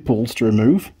nipples to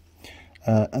remove,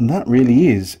 and that really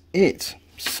is it.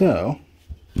 So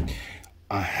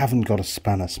I haven't got a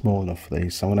spanner small enough for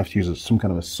these, so I'm going to have to use some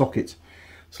kind of a socket.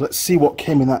 So let's see what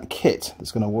came in that kit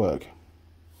that's going to work.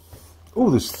 Oh,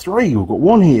 there's 3. We've got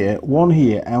one here,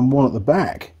 and one at the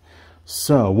back.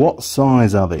 So what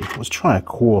size are they? Let's try a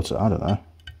 1/4. I don't know.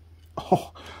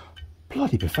 Oh,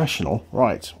 bloody professional.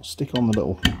 Right, we'll stick on the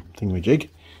little thingamajig.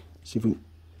 See if we can,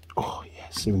 oh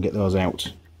yes, see if we can get those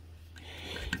out.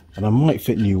 And I might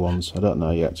fit new ones. I don't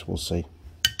know yet. We'll see.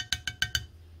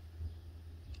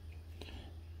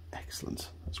 Excellent.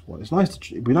 That's what it's nice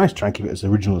to. It'd be nice to try and keep it as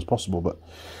original as possible, but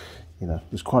you know,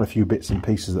 there's quite a few bits and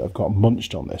pieces that have got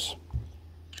munched on this.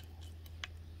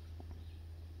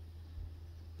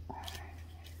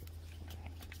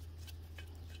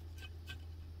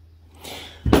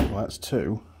 Well, that's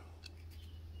 2.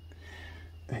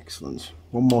 Excellent.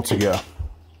 One more to go.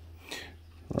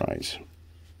 Right.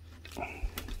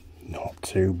 Not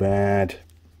too bad.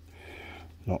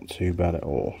 Not too bad at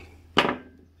all.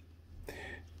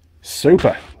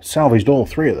 Super. Salvaged all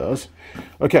 3 of those.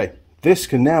 Okay, this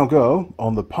can now go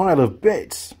on the pile of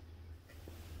bits.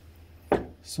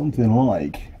 Something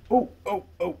like,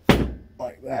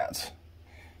 like that.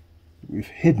 We've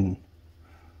hidden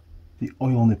the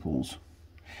oil nipples.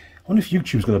 I wonder if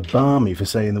YouTube's going to bar me for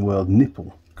saying the word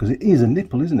nipple, because it is a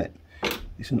nipple, isn't it?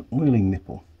 It's an oiling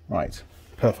nipple. Right,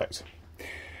 perfect.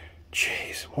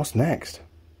 Jeez, what's next?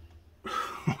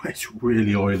 It's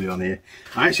really oily on here.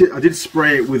 I did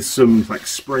spray it with some like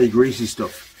spray greasy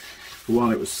stuff for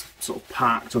while it was sort of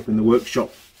parked up in the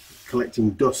workshop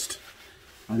collecting dust.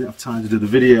 I didn't have time to do the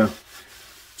video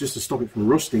just to stop it from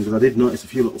rusting, because I did notice a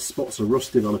few little spots of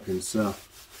rust developing, so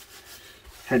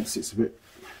hence it's a bit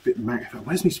matte.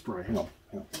 Where's my spray? Hang on.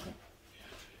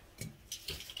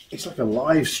 It's like a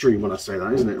live stream when I say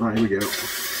that, isn't it? Right, here we go.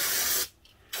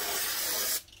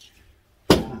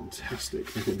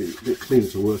 Fantastic. Make it a bit cleaner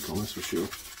to work on, that's for sure.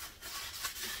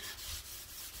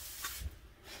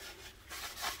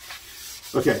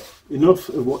 Okay, enough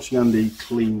of watching Andy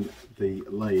clean the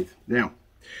lathe. Now,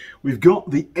 we've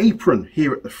got the apron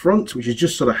here at the front, which is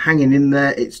just sort of hanging in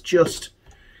there. It's just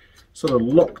sort of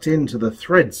locked into the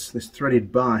threads, this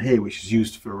threaded bar here, which is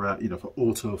used for you know, for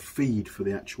auto feed for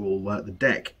the actual the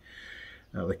deck,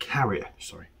 the carrier.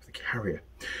 Sorry, the carrier.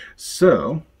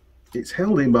 So it's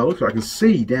held in by, look, I can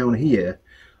see down here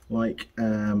like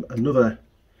another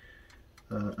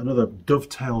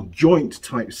dovetail joint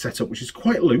type setup, which is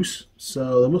quite loose,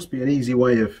 so there must be an easy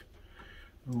way of,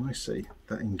 oh I see,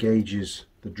 that engages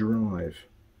the drive.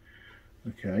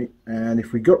 Okay, and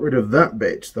if we got rid of that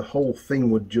bit, the whole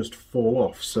thing would just fall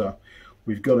off. So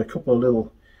we've got a couple of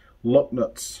little lock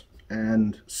nuts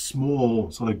and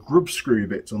small sort of grub screw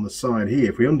bits on the side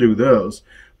here. If we undo those,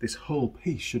 this whole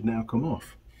piece should now come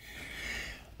off.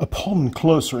 Upon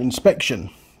closer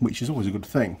inspection, which is always a good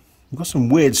thing, we've got some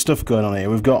weird stuff going on here.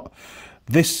 We've got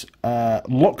this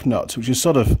lock nut, which is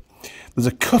sort of, there's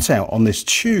a cutout on this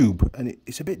tube, and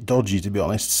it's a bit dodgy, to be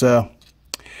honest, so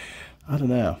I don't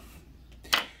know.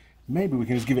 Maybe we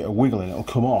can just give it a wiggle and it'll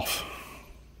come off.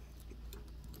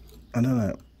 I don't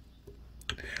know.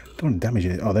 Don't want to damage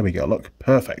it. Oh, there we go. Look,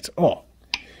 perfect. Oh,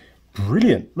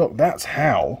 brilliant. Look, that's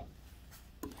how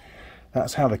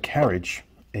the carriage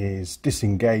is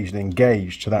disengaged and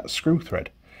engaged to that screw thread.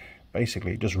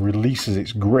 Basically, it just releases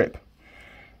its grip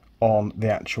on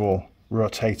the actual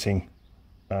rotating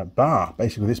bar.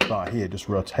 Basically, this bar here just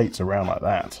rotates around like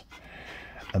that.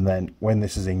 And then when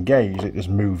this is engaged, it just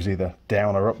moves either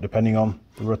down or up depending on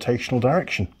the rotational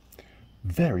direction.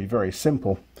 Very, very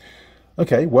simple.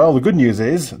 Okay, well, the good news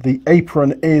is the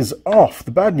apron is off.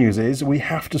 The bad news is we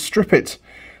have to strip it.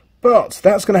 But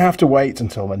that's going to have to wait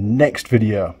until the next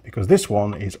video, because this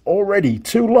one is already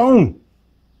too long.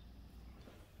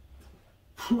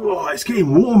 Oh, it's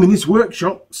getting warm in this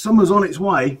workshop. Summer's on its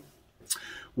way.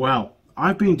 Well,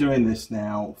 I've been doing this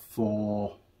now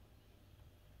for,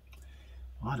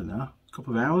 I don't know, a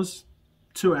couple of hours,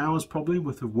 2 hours probably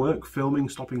worth of work, filming,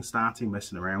 stopping, starting,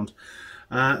 messing around.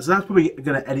 So that's probably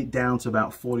going to edit down to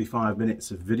about 45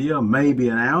 minutes of video, maybe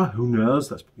an hour, who knows,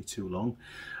 that's probably too long.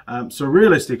 So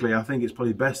realistically, I think it's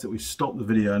probably best that we stop the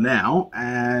video now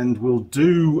and we'll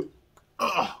do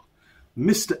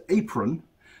Mr. Apron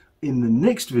in the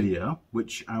next video,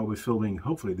 which I will be filming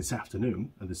hopefully this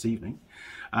afternoon or this evening.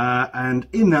 And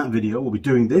in that video, we'll be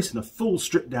doing this in a full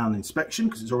strip down inspection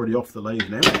because it's already off the lathe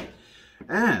now.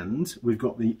 And we've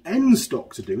got the end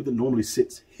stock to do that normally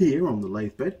sits here on the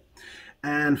lathe bed.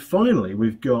 And finally,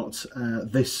 we've got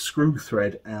this screw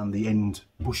thread and the end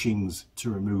bushings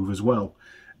to remove as well.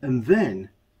 And then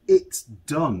it's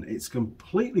done. It's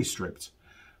completely stripped.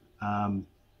 I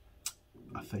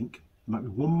think there might be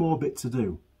one more bit to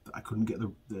do. I couldn't get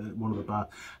one of the bar.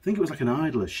 I think it was like an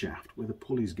idler shaft where the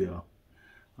pulleys go.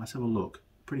 Let's have a look.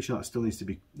 Pretty sure that still needs to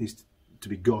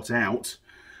be got out,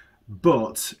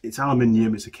 but it's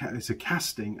aluminium. It's a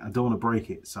casting. I don't want to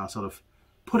break it, so I sort of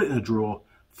put it in a drawer,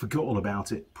 forgot all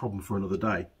about it. Problem for another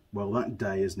day. Well, that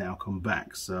day has now come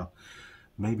back, so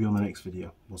maybe on the next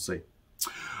video we'll see.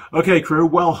 Okay, crew.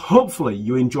 Well, hopefully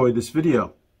you enjoyed this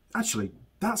video. Actually,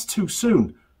 that's too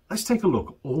soon. Let's take a look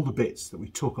at all the bits that we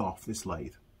took off this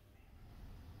lathe.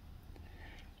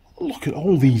 Look at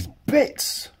all these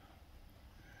bits.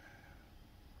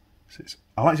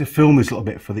 I like to film this little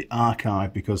bit for the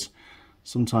archive because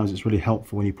sometimes it's really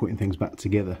helpful when you're putting things back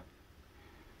together.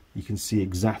 You can see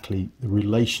exactly the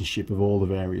relationship of all the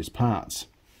various parts.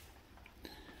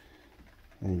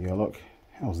 There you go, look.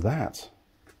 How's that?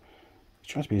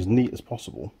 Try to be as neat as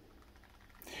possible.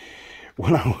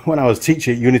 When I was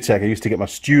teaching at Unitec, I used to get my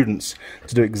students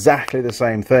to do exactly the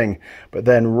same thing, but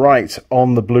then write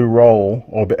on the blue roll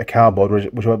or a bit of cardboard,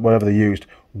 whatever they used,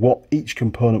 what each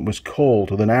component was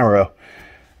called with an arrow,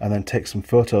 and then take some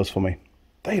photos for me.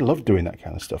 They loved doing that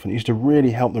kind of stuff, and it used to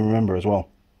really help them remember as well.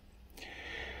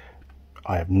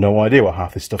 I have no idea what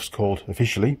half this stuff's called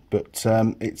officially, but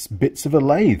it's bits of a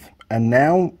lathe, and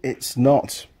now it's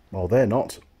not, well, they're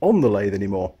not on the lathe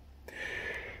anymore.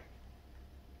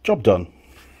 Job done.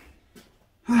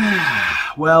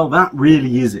 Well, that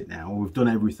really is it now. We've done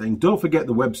everything. Don't forget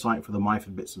the website for the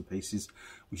Myford bits and pieces,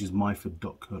 which is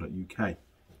myford.co.uk.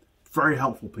 Very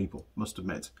helpful people, must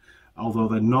admit. Although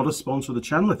they're not a sponsor of the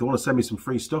channel, if they want to send me some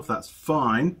free stuff, that's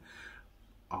fine.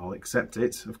 I'll accept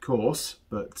it, of course,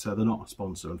 but they're not a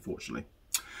sponsor, unfortunately.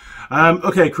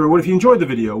 Okay, crew, well, if you enjoyed the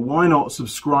video, why not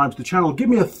subscribe to the channel? Give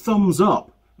me a thumbs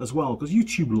up as well, because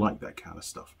YouTube like that kind of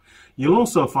stuff. You'll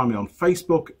also find me on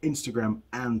Facebook, Instagram,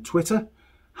 and Twitter.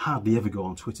 Hardly ever go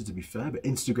on Twitter, to be fair, but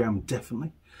Instagram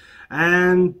definitely.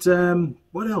 And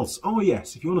what else? Oh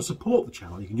yes, if you want to support the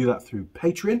channel, you can do that through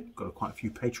Patreon. Got quite a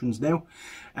few patrons now.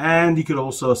 And you could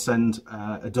also send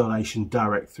a donation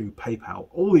direct through PayPal.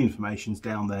 All the information's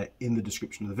down there in the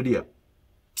description of the video.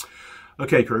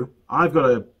 Okay, crew, I've got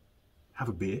to have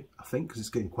a beer, I think, because it's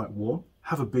getting quite warm.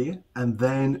 Have a beer, and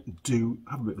then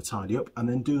have a bit of a tidy up, and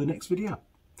then do the next video.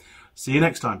 See you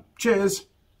next time. Cheers.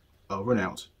 Over and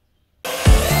out.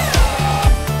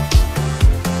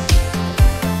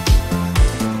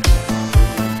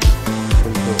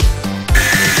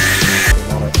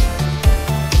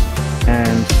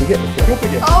 You get the flip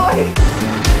again. Oh!